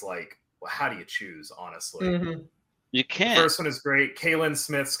 just because, like, how do you choose, honestly? Mm-hmm. You can't. The first one is great. Kaylin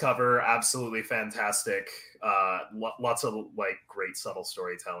Smith's cover, absolutely fantastic. Lots of, like, great subtle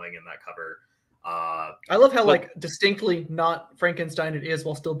storytelling in that cover. I love how, like, distinctly not Frankenstein it is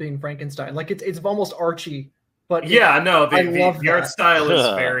while still being Frankenstein. Like, it's almost Archie. But the art style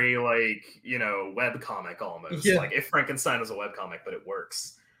is very, like, webcomic almost. Yeah. Like, if Frankenstein was a webcomic, but it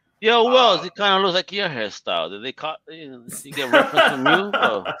works. Yo, Wells, it kind of looks like your hairstyle. Did they you get reference from you?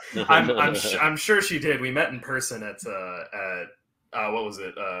 Oh. I'm sure she did. We met in person at what was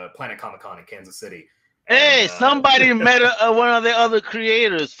it? Planet Comic-Con in Kansas City. Hey, somebody met one of the other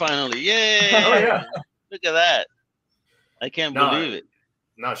creators finally. Yay! Oh yeah! Look at that. I can't believe it.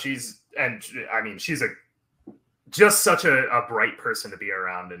 No, she's just such a bright person to be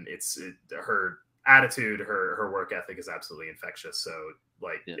around, and her attitude, her work ethic is absolutely infectious. So,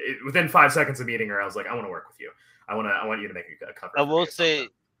 like, within 5 seconds of meeting her, I was like, I want to work with you. I want you to make a cover. I will say,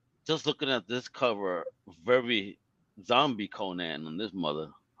 just looking at this cover, very zombie Conan on this mother.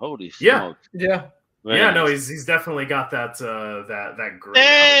 Holy Yeah. smokes. Yeah. Very Yeah, no, nice. he's definitely got that that great.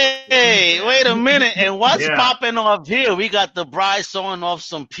 Hey, outlook. wait a minute. And what's Yeah. popping off here? We got the bride sawing off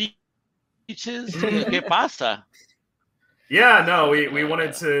some peaches. ¿Qué pasa? Yeah, no, we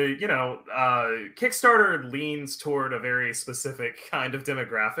wanted to, Kickstarter leans toward a very specific kind of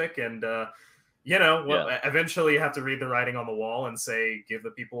demographic, and eventually you have to read the writing on the wall and say, give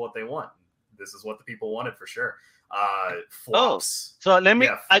the people what they want. This is what the people wanted for sure. Flops. So let me.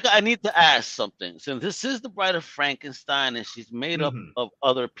 Yeah. I need to ask something. Since this is the Bride of Frankenstein, and she's made up of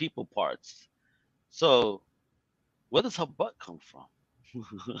other people parts, so where does her butt come from?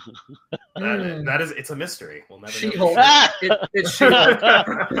 That is, it's a mystery. We'll never She-Hulk. know. It's She-Hulk.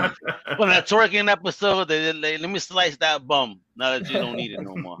 From that twerking episode, they let me slice that bum. Now that you don't need it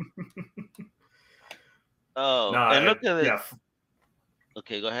no more. Oh, No, and look at it. yeah.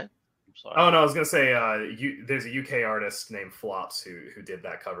 Okay, go ahead. I'm sorry. Oh no, I was gonna say there's a UK artist named Flops who did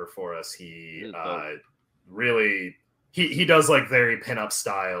that cover for us. He really he does like very pinup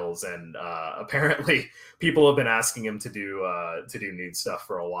styles, and apparently people have been asking him to do nude stuff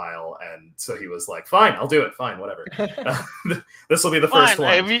for a while, and so he was like, "Fine, I'll do it. Fine, whatever. This will be the first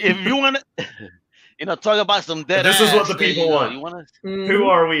one." If you want to, talk about some dead This ass. is what the people want. You want to? Who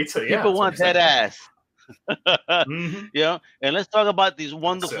are we to? Yeah, People want dead ass. Mm-hmm. And let's talk about these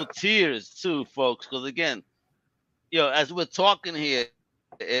wonderful tiers too, folks. Because again, as we're talking here,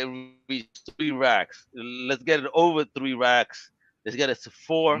 it reached 3 racks. Let's get it over 3 racks. Let's get it to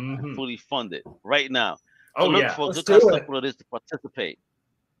 4 and fully funded right now. So look, folks, look how simple it is to participate.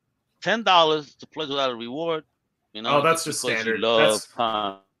 $10 to pledge without a reward. That's just standard. You love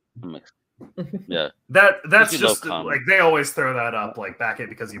comics. Yeah, that's just like they always throw that up, like back it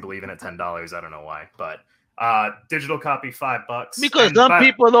because you believe in it. $10. I don't know why, but digital copy $5. Because some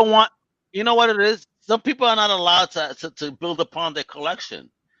people don't want. You know what it is? Some people are not allowed to build upon their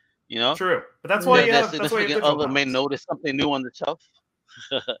collection. True, but that's why their significant other may notice something new on the shelf.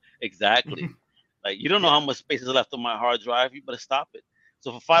 Exactly. Like, you don't know how much space is left on my hard drive. You better stop it.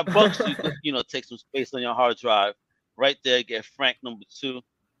 So for $5, you could take some space on your hard drive. Right there, get Frank #2.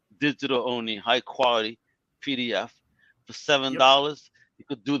 Digital only, high quality PDF. For $7, you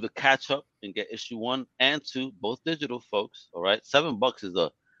could do the catch up and get issue 1 and 2, both digital, folks. All right, $7 is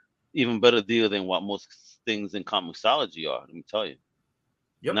a even better deal than what most things in Comixology are. Let me tell you.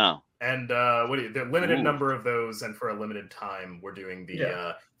 Yep. Now, and the limited number of those, and for a limited time, we're doing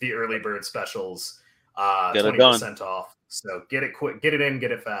the early bird specials, 20% off. So get it quick, get it in,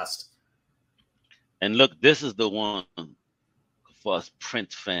 get it fast. And look, this is the one for us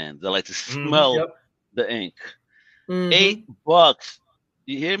print fans that like to smell the ink. $8.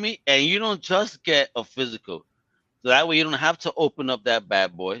 You hear me? And you don't just get a physical. So that way you don't have to open up that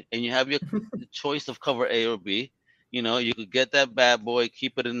bad boy, and you have your choice of cover A or B. You could get that bad boy,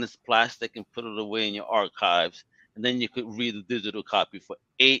 keep it in this plastic, and put it away in your archives, and then you could read the digital copy for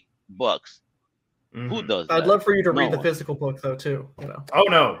 $8. Who does that? I'd love for you to read the physical book though too. Oh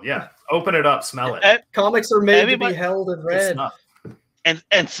no, yeah. Open it up, smell it. Comics are made to be held and read.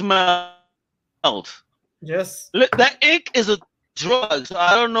 And smelled. Yes. Look, that ink is a drug. So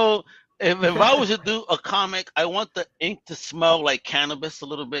I don't know if I was to do a comic, I want the ink to smell like cannabis a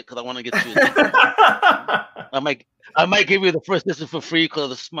little bit because I want to get you. I might give you the first edition for free because of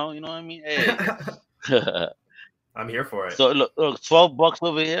the smell. You know what I mean? Hey. I'm here for it. So look, $12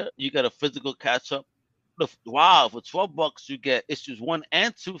 over here. You get a physical catch up. Look, wow, for $12 you get issues 1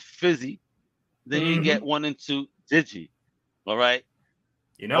 and 2 fizzy. Then you get 1 and 2 digi. All right.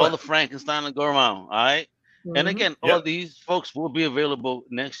 All the Frankenstein to go around. All right. And again, all these folks will be available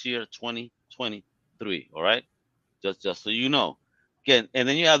next year, 2023. All right. Just so you know. Again, and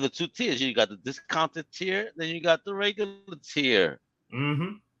then you have the 2 tiers. You got the discounted tier, then you got the regular tier.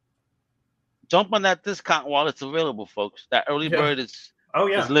 Jump on that discount while it's available, folks. That early bird is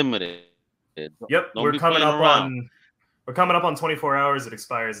limited. Yep, we're coming up on 24 hours. It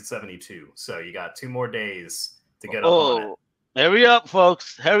expires at 72. So you got 2 more days to get up on it. Hurry up,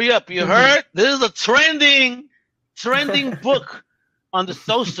 folks. Hurry up. You heard? This is a trending book on the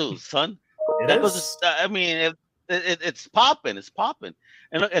socials, son. It's popping. It's popping.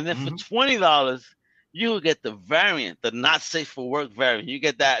 And look, and then for $20, you will get the variant, the not safe for work variant. You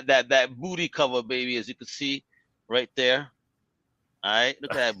get that booty cover, baby, as you can see right there. All right,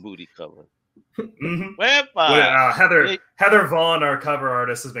 look at that booty cover. Heather Vaughn, our cover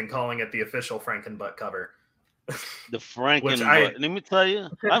artist, has been calling it the official Frankenbutt cover. The Frankenbutt. Let me tell you,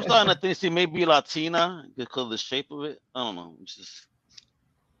 I'm starting to think she may be Latina because of the shape of it. I don't know. It's just,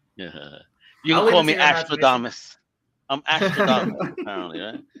 you can call me Astradamus. I'm Astradamus, apparently,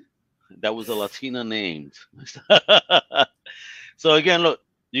 right? that was a Latina named. So again, look,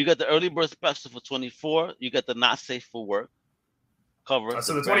 you got the early bird special for $24. You got the not safe for work cover.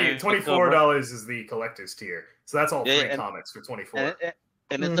 So the $24 is the collector's tier. So that's all three comics for $24.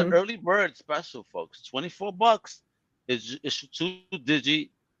 And it's an early bird special, folks. $24. It's 2 digi.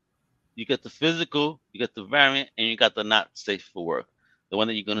 You get the physical, you get the variant, and you got the not safe for work. The one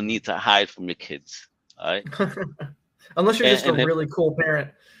that you're gonna need to hide from your kids. All right. Unless you're just a really cool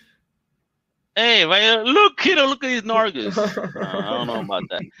parent. Hey, right, look, kiddo, look at these Nargas. I don't know about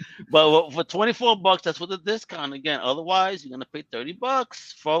that, but for $24, that's with a discount again. Otherwise, you're gonna pay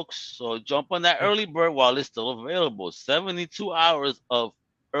 $30, folks. So jump on that early bird while it's still available. 72 hours of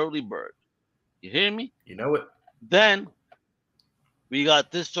early bird. You hear me? You know it. Then we got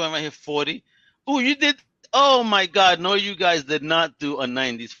this joint right here, 40. Oh, you did. Oh my God, no, you guys did not do a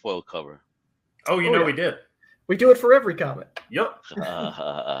 90s foil cover. Oh, you know we did. We do it for every comic. Yep.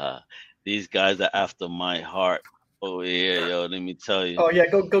 These guys are after my heart. Oh yeah, yo, let me tell you. Oh yeah,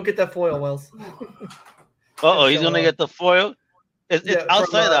 go get that foil, Wells. He's gonna get the foil. It's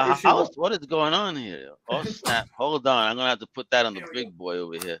outside the house. What is going on here? Oh snap! Hold on, I'm gonna have to put that on the big boy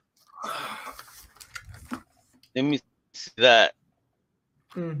over here. Let me see that.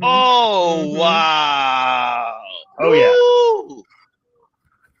 Oh wow! Oh yeah.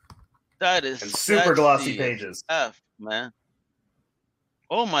 That is and super glossy pages. Man.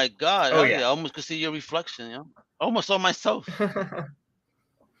 Oh my God! Oh, yeah. I almost could see your reflection. Almost saw myself.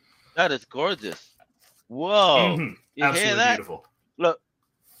 That is gorgeous. Whoa! You Absolutely hear that? Beautiful.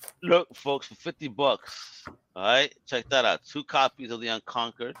 Look, folks, for $50. All right, check that out. 2 copies of the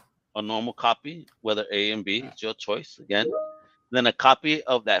Unconquered, a normal copy, whether A and B, it's your choice. Again, then a copy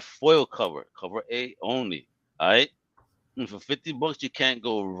of that foil cover, cover A only. All right, and for $50, you can't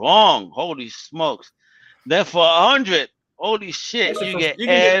go wrong. Holy smokes! Then for $100. Holy shit! You can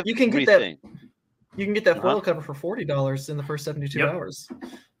get that foil cover for $40 in the first 72 hours.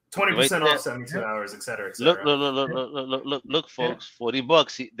 20% off 72 hours, etc. Look, folks,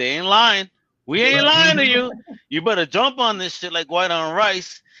 $40. They ain't lying. We ain't lying to you. You better jump on this shit like white on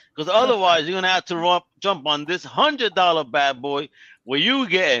rice, because otherwise you're gonna have to jump on this $100 bad boy where you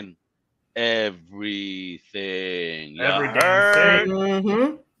getting everything. Every damn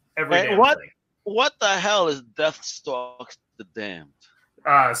thing. Every damn thing. What the hell is Deathstalks the Damned?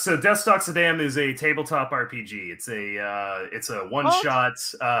 So Deathstalks the Damned is a tabletop RPG. It's a one-shot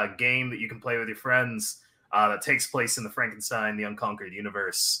game that you can play with your friends that takes place in the Frankenstein, the Unconquered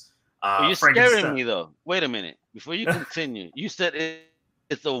universe. You're scaring me, though. Wait a minute. Before you continue, you said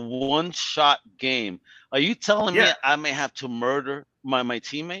it's a one-shot game. Are you telling me I may have to murder my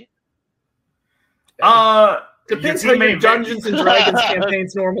teammate? Depends how your Dungeons and Dragons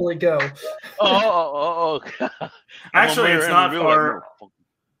campaigns normally go. Actually, it's not far.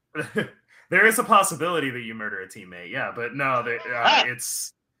 There is a possibility that you murder a teammate. Yeah, but no,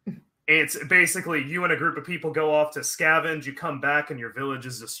 it's basically you and a group of people go off to scavenge. You come back and your village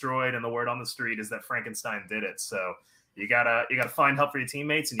is destroyed, and the word on the street is that Frankenstein did it. So you gotta find help for your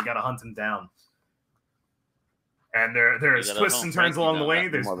teammates, and you gotta hunt them down. And there's twists and turns along the way.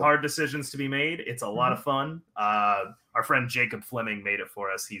 There's hard decisions to be made. It's a lot of fun. Our friend Jacob Fleming made it for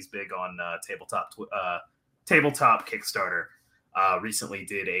us. He's big on tabletop Kickstarter. Recently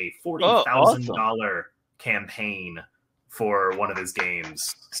did a $40,000 campaign for one of his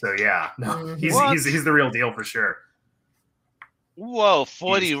games. So yeah, no, he's the real deal for sure. Whoa,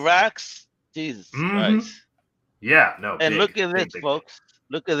 40 racks? Jesus Christ. Yeah, no. And look at this, folks.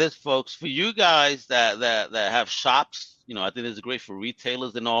 Look at this, folks. For you guys that have shops, I think this is great for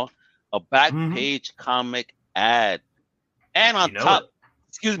retailers and all. A back page comic ad, and on top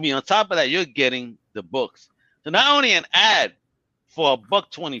of that, you're getting the books. So not only an ad for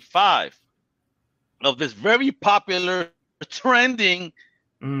 $1.25 of this very popular, trending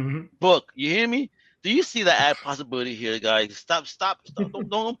book. You hear me? Do you see the ad possibility here, guys? Stop.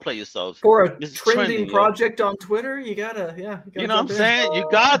 Don't play yourselves. For a trending project on Twitter, you gotta you know what I'm saying? You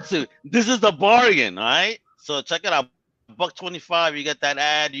got to. This is the bargain, all right? So check it out. $1.25, you get that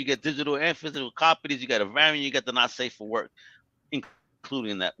ad, you get digital and physical copies, you got a variant, you get the not safe for work,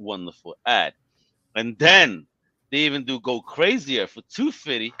 including that wonderful ad. And then they even go crazier for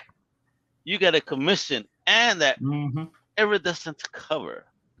 $250. You get a commission and that iridescent cover.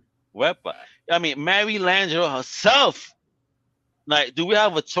 I mean, Mary Langelo herself. Like, do we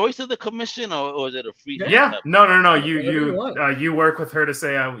have a choice of the commission, or is it a free? Yeah, no. You work with her to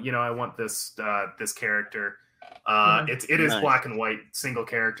say, I want this character. It is nice. Black and white single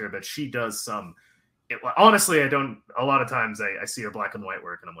character, but she does some. Honestly, I don't. A lot of times I see her black and white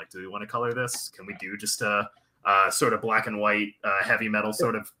work, and I'm like, do we want to color this? Can we do just a sort of black and white heavy metal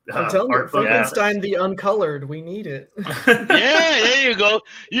sort of I'm telling you, art book. Frankenstein the Uncolored. We need it. Yeah, there you go.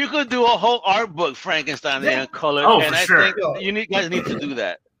 You could do a whole art book, Frankenstein the Uncolored. Oh, and for I sure. think guys need to do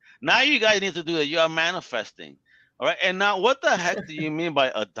that. Now you guys need to do that. You are manifesting. All right. And now what the heck do you mean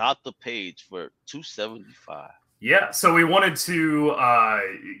by adopt a page for $275? Yeah, so we wanted to,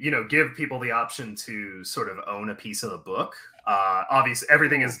 give people the option to sort of own a piece of the book. Obviously,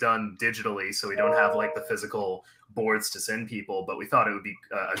 everything is done digitally, so we don't have like the physical boards to send people. But we thought it would be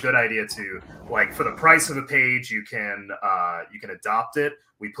a good idea to, like, for the price of a page, you can adopt it.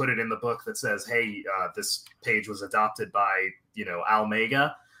 We put it in the book that says, "Hey, this page was adopted by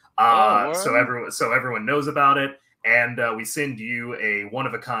Almega," so everyone knows about it. And we send you a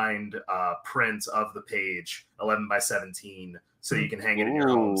one-of-a-kind print of the page, 11 by 17, so you can hang it in your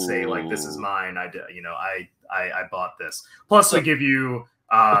home. Say, like, this is mine. I bought this. Plus, we give you.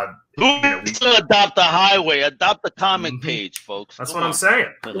 To adopt the highway, adopt the comic page, folks. That's what I'm saying.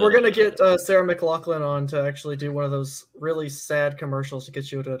 We're gonna get Sarah McLachlan on to actually do one of those really sad commercials to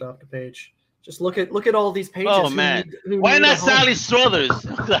get you to adopt a page. Just look at all these pages. Oh man, why not Sally Struthers?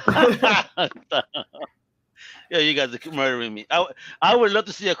 Yeah, you guys are murdering me. I would love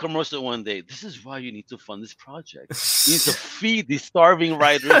to see a commercial one day. This is why you need to fund this project. You need to feed these starving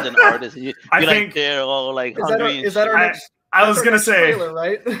writers and artists. And you're like they're all like hungry. Is that our next? I was gonna say, trailer,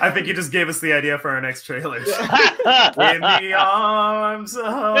 right? I think you just gave us the idea for our next trailer. In the arms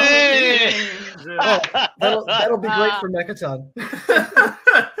of that'll be great for Mechaton.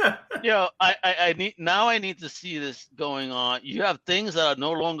 Yo, I need to see this going on. You have things that are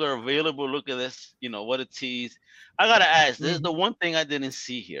no longer available. Look at this. What a tease. I gotta ask. This is the one thing I didn't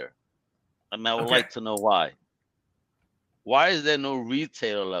see here, and I would like to know why. Why is there no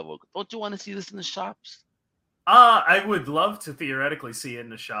retailer level? Don't you want to see this in the shops? I would love to theoretically see it in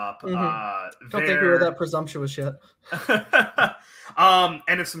the shop. Don't think we were that presumptuous yet.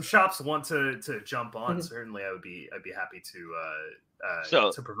 And if some shops want to jump on, certainly I'd be happy to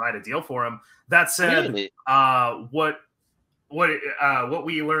provide a deal for them. That said, really? What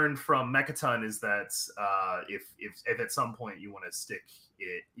we learned from Mechaton is that if at some point you want to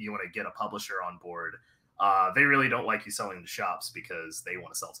get a publisher on board, they really don't like you selling to shops because they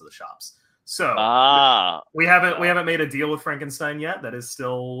want to sell to the shops. So we haven't made a deal with Frankenstein yet. That is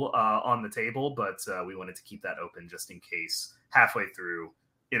still on the table, but we wanted to keep that open just in case halfway through,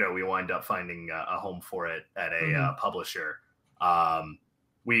 we wind up finding a home for it at a publisher.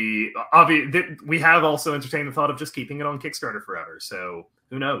 We have also entertained the thought of just keeping it on Kickstarter forever. So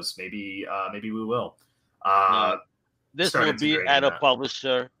who knows? Maybe we will. This will be at a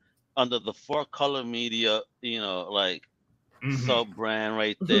publisher under the Four Color Media, sub brand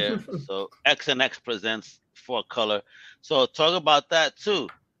right there. So X and X presents Four Color. So talk about that too.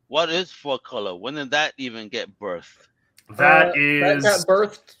 What is Four Color? When did that even get birthed? That got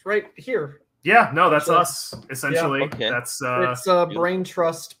birthed right here. Yeah, no, that's us essentially. Yeah. Okay. That's it's a brain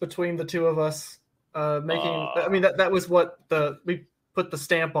trust between the two of us. That was what we put the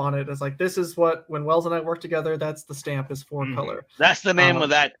stamp on it. It's like, this is what, when Wells and I work together, that's the stamp is Four Color. That's the name of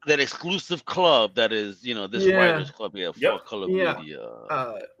that exclusive club that is, this writers club. Yeah, Four Color Media.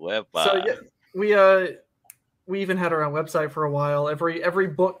 So we even had our own website for a while. Every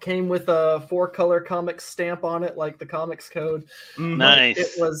book came with a Four Color Comics stamp on it, like the Comics Code. Nice.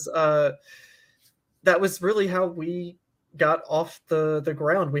 It was that was really how we got off the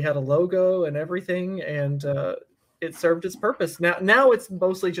ground. We had a logo and everything, and it served its purpose. Now it's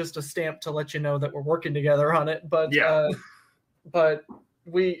mostly just a stamp to let you know that we're working together on it. But but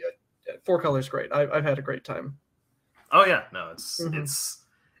Four Color's great. I've had a great time. Oh yeah, no,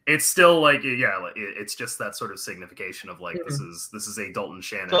 it's still like it's just that sort of signification of like this is a Dalton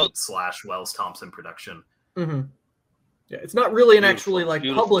Shannon / Wells Thompson production. Yeah, it's not really an actually like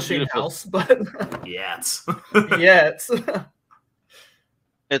publishing house, but yet.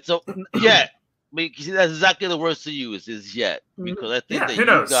 It's that's exactly the words to use is yet, because I think that you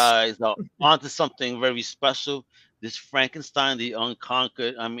guys are onto something very special. This Frankenstein the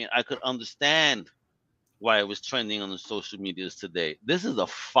Unconquered. I mean, I could understand why it was trending on the social medias today. This is a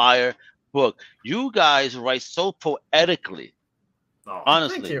fire book. You guys write so poetically.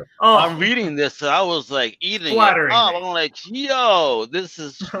 Honestly, thank you. I'm reading this and I was like eating it up. I'm like, yo, this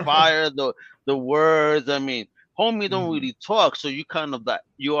is fire. The words. I mean, homie don't really talk, so you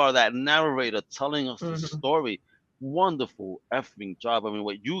are that narrator telling us the story. Wonderful effing job. I mean,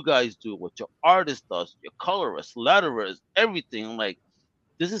 what you guys do, what your artist does, your colorist, letterers, everything. Like,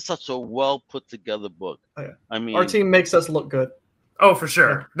 this is such a well put together book. Oh, yeah. I mean, our team makes us look good. Oh, for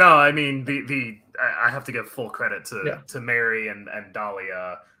sure. No, I mean I have to give full credit to Mary and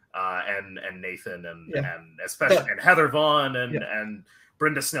Dahlia. and Nathan and especially and Heather Vaughn and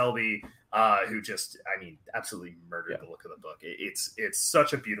Brenda Snelby, who just, I mean, absolutely murdered the look of the book. It's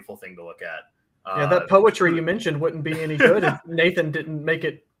such a beautiful thing to look at. That poetry you mentioned wouldn't be any good if Nathan didn't make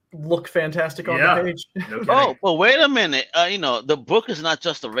it look fantastic on the page. No well, wait a minute. The book is not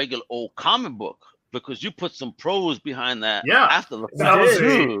just a regular old comic book, because you put some prose behind that. Yeah, after the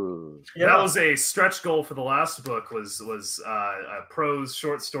that was a stretch goal for the last book. Was a prose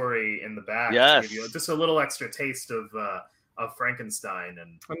short story in the back. Yes, to give you just a little extra taste of Frankenstein,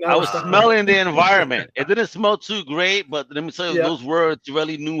 and I was smelling the environment. It didn't smell too great, but let me tell you, those words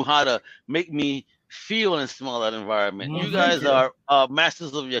really knew how to make me feel and smell that environment. You guys are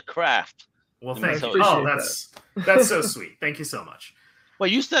masters of your craft. Well, thank you. Oh, that's so sweet. Thank you so much. Well,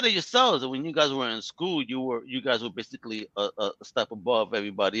 you said it yourselves that when you guys were in school, you guys were basically a step above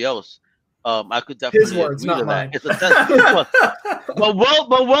everybody else. I could definitely his words, not mine. It's a but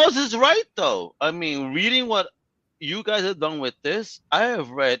Wells is right though. I mean, reading what you guys have done with this, I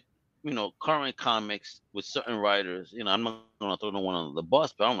have read, current comics with certain writers. I'm not gonna throw no one under the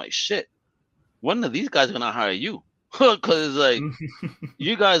bus, but I'm like, shit, when are these guys gonna hire you? Because like,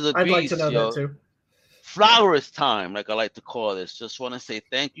 you guys are beasts. I'd like to know that too. Flowers time, like I like to call this. Just want to say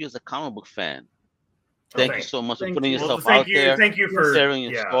thank you as a comic book fan. Thank you so much for putting yourself out there. Thank you for sharing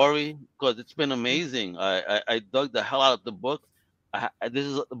your story, because it's been amazing. I dug the hell out of the book. This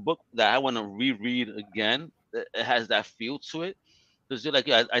is a book that I want to reread again. It has that feel to it. Because you're like,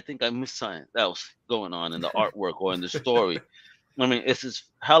 I think I missed something that was going on in the artwork or in the story. I mean, it's just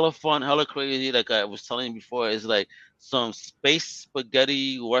hella fun, hella crazy. Like I was telling you before, it's like some space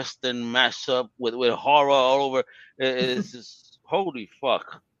spaghetti western mashup with horror all over. It's just holy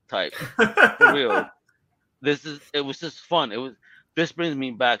fuck type. For real. It was just fun. This brings me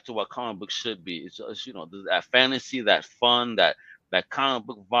back to what comic books should be. It's just, that fantasy, that fun, that comic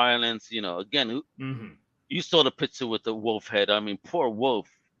book violence. Again, you saw the picture with the wolf head. I mean, poor wolf,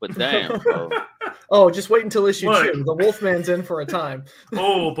 but damn, bro. Oh, just wait until issue 2. The Wolfman's in for a time.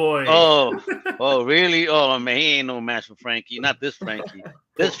 Oh boy. Oh, really? Oh man, he ain't no match for Frankie. Not this Frankie.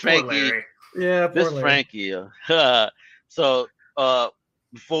 This Frankie. Yeah, this Frankie. So,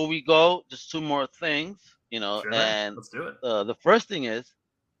 before we go, just 2 more things. Sure, and let's do it. The first thing is,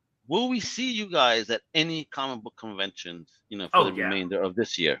 will we see you guys at any comic book conventions? For the remainder of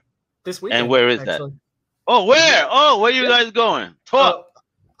this year. This week. And where is that? Oh, where? Oh, where you guys going? Talk.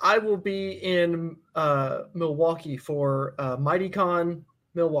 I will be in Milwaukee for MightyCon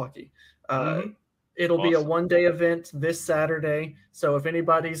Milwaukee. It'll be a 1-day event this Saturday. So if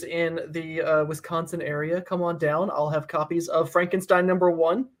anybody's in the Wisconsin area, come on down. I'll have copies of Frankenstein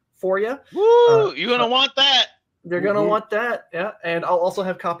 #1 for you. Woo! You're going to want that. They're going to want that. Yeah. And I'll also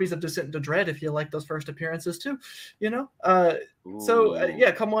have copies of Descent into Dread if you like those first appearances too. Come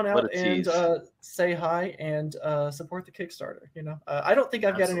on out and say hi and support the Kickstarter. I don't think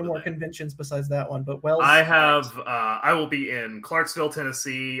I've got any more conventions besides that one, but I will be in Clarksville,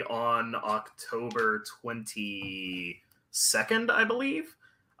 Tennessee on October 22nd, I believe.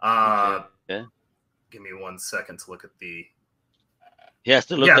 Give me 1 second to look at the. He has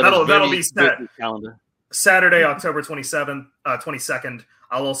to look at that'll be set. Calendar. Saturday, October 22nd.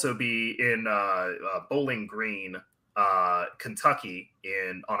 I'll also be in Bowling Green, Kentucky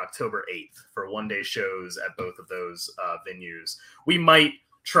on October 8th for 1-day shows at both of those venues. We might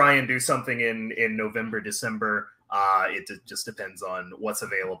try and do something in November, December. It just depends on what's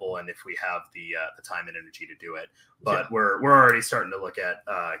available and if we have the time and energy to do it. But we're already starting to look at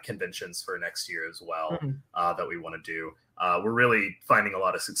conventions for next year as well that we want to do. We're really finding a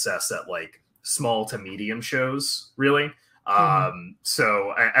lot of success at like small to medium shows, really.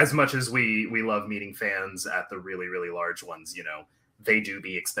 So as much as we love meeting fans at the really, really large ones, they do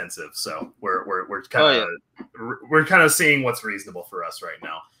be expensive. So we're kind of seeing what's reasonable for us right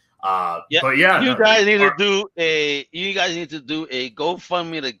now. But you guys need to do a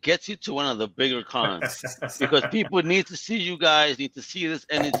GoFundMe to get you to one of the bigger cons because people need to see you guys, need to see this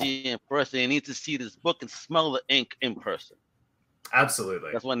energy in person, they need to see this book and smell the ink in person.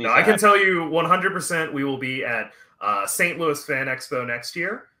 Absolutely. That's what I can tell you 100% we will be at St. Louis Fan Expo next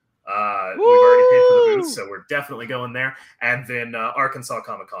year. We've already paid for the booth, so we're definitely going there. And then Arkansas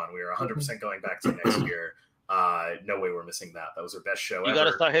Comic Con, we are 100% going back to next year. No way we're missing that. That was our best show ever. You got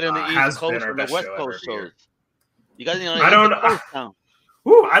to start hitting the East Coast and the West Coast shows. You guys need to I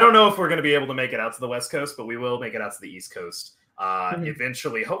don't know if we're going to be able to make it out to the West Coast, but we will make it out to the East Coast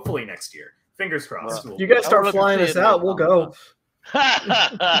eventually, hopefully next year. Fingers crossed. You guys start flying us out, we'll go.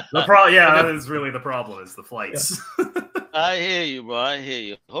 That is really the problem, is the flights. I hear you, bro. I hear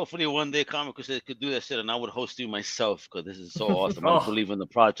you. Hopefully, one day Comic Crusade could do that shit, and I would host you myself because this is so awesome. I believe in the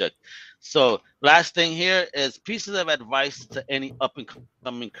project. So, last thing here is pieces of advice to any up and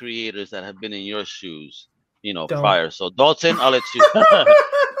coming creators that have been in your shoes, prior. So, Dalton, I'll let you.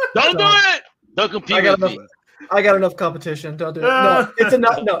 Don't do it. Don't compete with me. I got enough competition. Don't do it. No, it's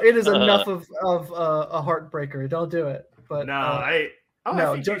enough. No, it is enough of a heartbreaker. Don't do it. But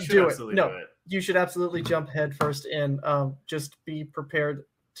don't do it. No, you should absolutely jump head first in. Just be prepared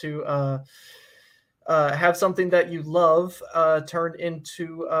to have something that you love turn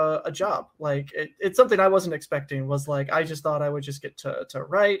into a job. Like it's something I wasn't expecting. Was like I just thought I would just get to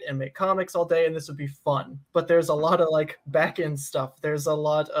write and make comics all day, and this would be fun. But there's a lot of like back end stuff. There's a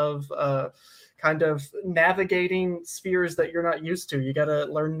lot of kind of navigating spheres that you're not used to. You got to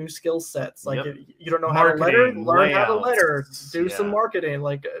learn new skill sets. Like you don't know how to letter, learn how to letter, do some marketing,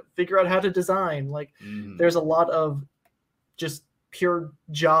 like figure out how to design. Like there's a lot of just pure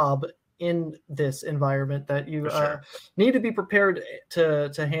job in this environment that you need to be prepared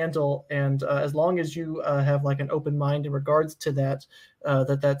to handle. And as long as you have like an open mind in regards to that,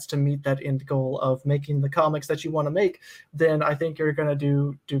 that's to meet that end goal of making the comics that you want to make, then I think you're going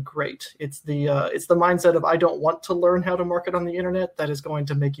to do great. It's the mindset of I don't want to learn how to market on the internet that is going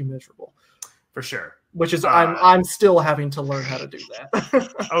to make you miserable. For sure. Which is I'm still having to learn how to do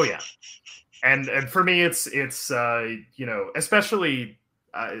that. Oh yeah. And for me it's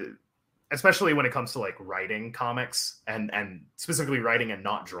especially when it comes to like writing comics and specifically writing and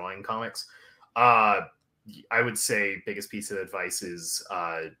not drawing comics, I would say biggest piece of advice is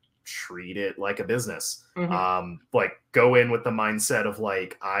treat it like a business. Like go in with the mindset of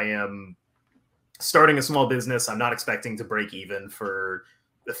like, I am starting a small business. I'm not expecting to break even for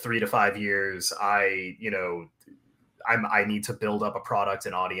 3 to 5 years. I need to build up a product,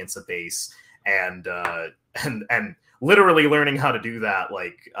 an audience, a base, and literally learning how to do that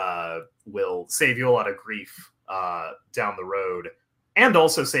will save you a lot of grief down the road, and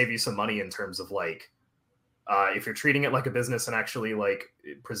also save you some money in terms of if you're treating it like a business and actually like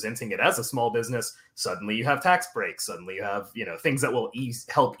presenting it as a small business, suddenly you have tax breaks, suddenly you have things that will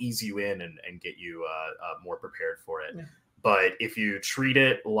help ease you in and get you more prepared for it. But if you treat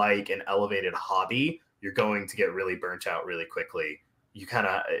it like an elevated hobby, you're going to get really burnt out really quickly. You kind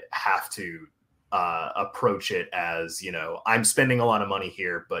of have to approach it as, I'm spending a lot of money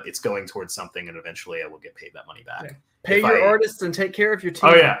here, but it's going towards something, and eventually I will get paid that money back. Yeah. Pay your artists and take care of your team.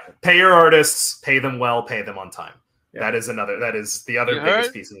 Oh yeah, pay your artists, pay them well, pay them on time. Yeah. That is the other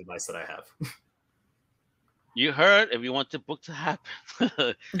biggest piece of advice that I have. You heard, if you want the book to happen,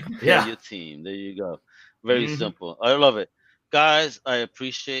 pay your team. There you go. Very simple. I love it. Guys, I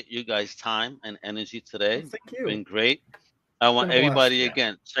appreciate you guys' time and energy today. Thank you. It's been great. I want everybody,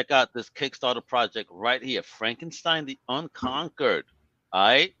 again, check out this Kickstarter project right here, Frankenstein the Unconquered. All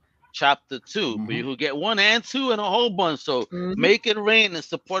right? Chapter 2, for you who get 1 and 2 and a whole bunch. So make it rain and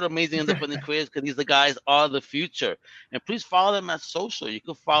support amazing independent creators, because these guys are the future. And please follow them at social. You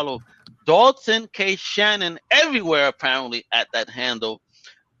can follow Dalton K. Shannon everywhere, apparently, at that handle.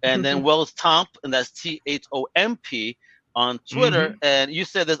 And then Wells Tomp, and that's THOMP on Twitter. And you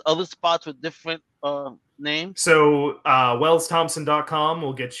said there's other spots with different names. So WellsThompson.com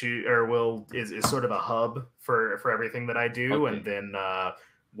will get you, is sort of a hub for everything that I do. Okay. And then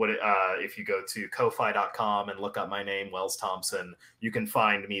if you go to Ko-Fi.com and look up my name, Wells Thompson, you can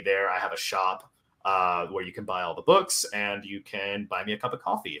find me there. I have a shop where you can buy all the books, and you can buy me a cup of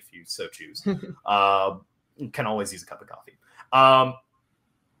coffee if you so choose. You can always use a cup of coffee.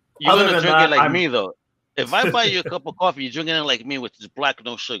 You're going to drink it like me, though. If I buy you a cup of coffee, you're drinking it like me, which is black,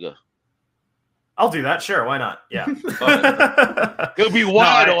 no sugar. I'll do that. Sure. Why not? Yeah. He'll be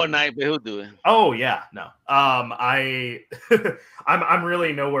wired all night, but he'll do it. Oh yeah. No. I'm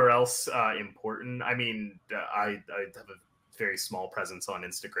really nowhere else important. I mean, I have a very small presence on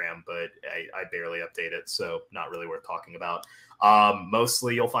Instagram, but I barely update it, so not really worth talking about.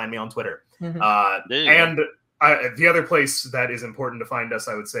 Mostly you'll find me on Twitter. The other place that is important to find us,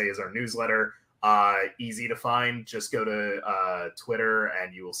 I would say, is our newsletter. Easy to find. Just go to Twitter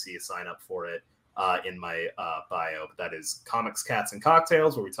and you will see a sign up for it in my bio. That is Comics, Cats, and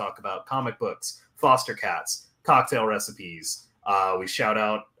Cocktails, where we talk about comic books, foster cats, cocktail recipes. We shout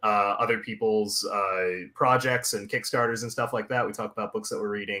out other people's projects and Kickstarters and stuff like that. We talk about books that we're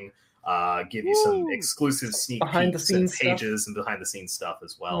reading, give you some exclusive sneak peeks and pages and behind the scenes stuff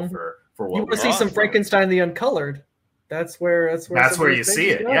as well for what you want to see some Frankenstein the Uncolored. That's where you see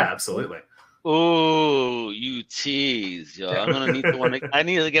it. Yeah, absolutely. Oh, you tease, yo! I'm gonna need I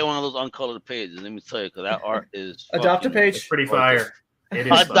need to get one of those uncolored pages. Let me tell you, because that art is adopt a page. It's pretty fire. It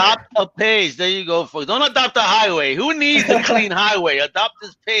is Adopt a page. There you go, folks. Don't adopt a highway. Who needs a clean highway? Adopt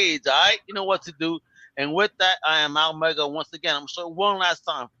this page, all right? You know what to do. And with that, I am Al Mega. Once again, I'm sure one last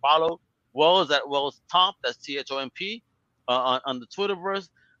time. Follow Wells at Wells Tomp. That's THOMP on the Twitterverse.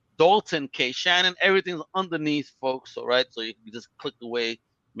 Dalton K. Shannon. Everything's underneath, folks. All right, so you can just click away,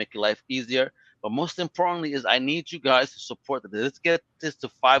 make your life easier. But most importantly is I need you guys to support this. Let's get this to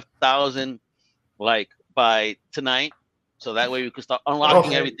 5,000 by tonight. So that way we can start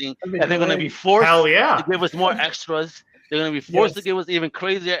unlocking everything. And they're going to be forced to give us more extras. They're going to be forced to give us even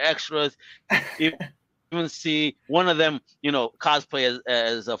crazier extras. Even see one of them, cosplay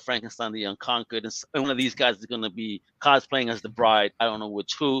as Frankenstein the Unconquered. And one of these guys is going to be cosplaying as the bride. I don't know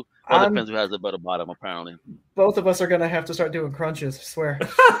which who. Well, depends who has the better bottom, apparently. Both of us are going to have to start doing crunches, I swear.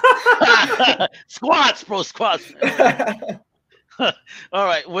 Squats, bro, squats. All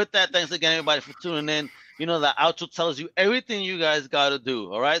right. With that, thanks again, everybody, for tuning in. The outro tells you everything you guys got to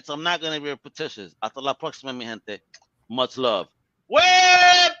do. All right. So I'm not going to be repetitious. Hasta la próxima, mi gente. Much love.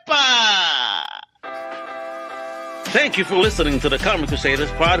 Wepa! Thank you for listening to the Comic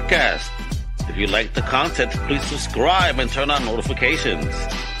Crusaders podcast. If you like the content, please subscribe and turn on notifications.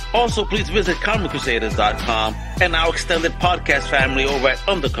 Also, please visit ComicCrusaders.com and our extended podcast family over at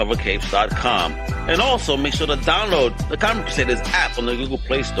UndercoverCapes.com. And also, make sure to download the Comic Crusaders app on the Google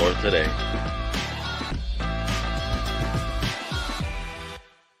Play Store today.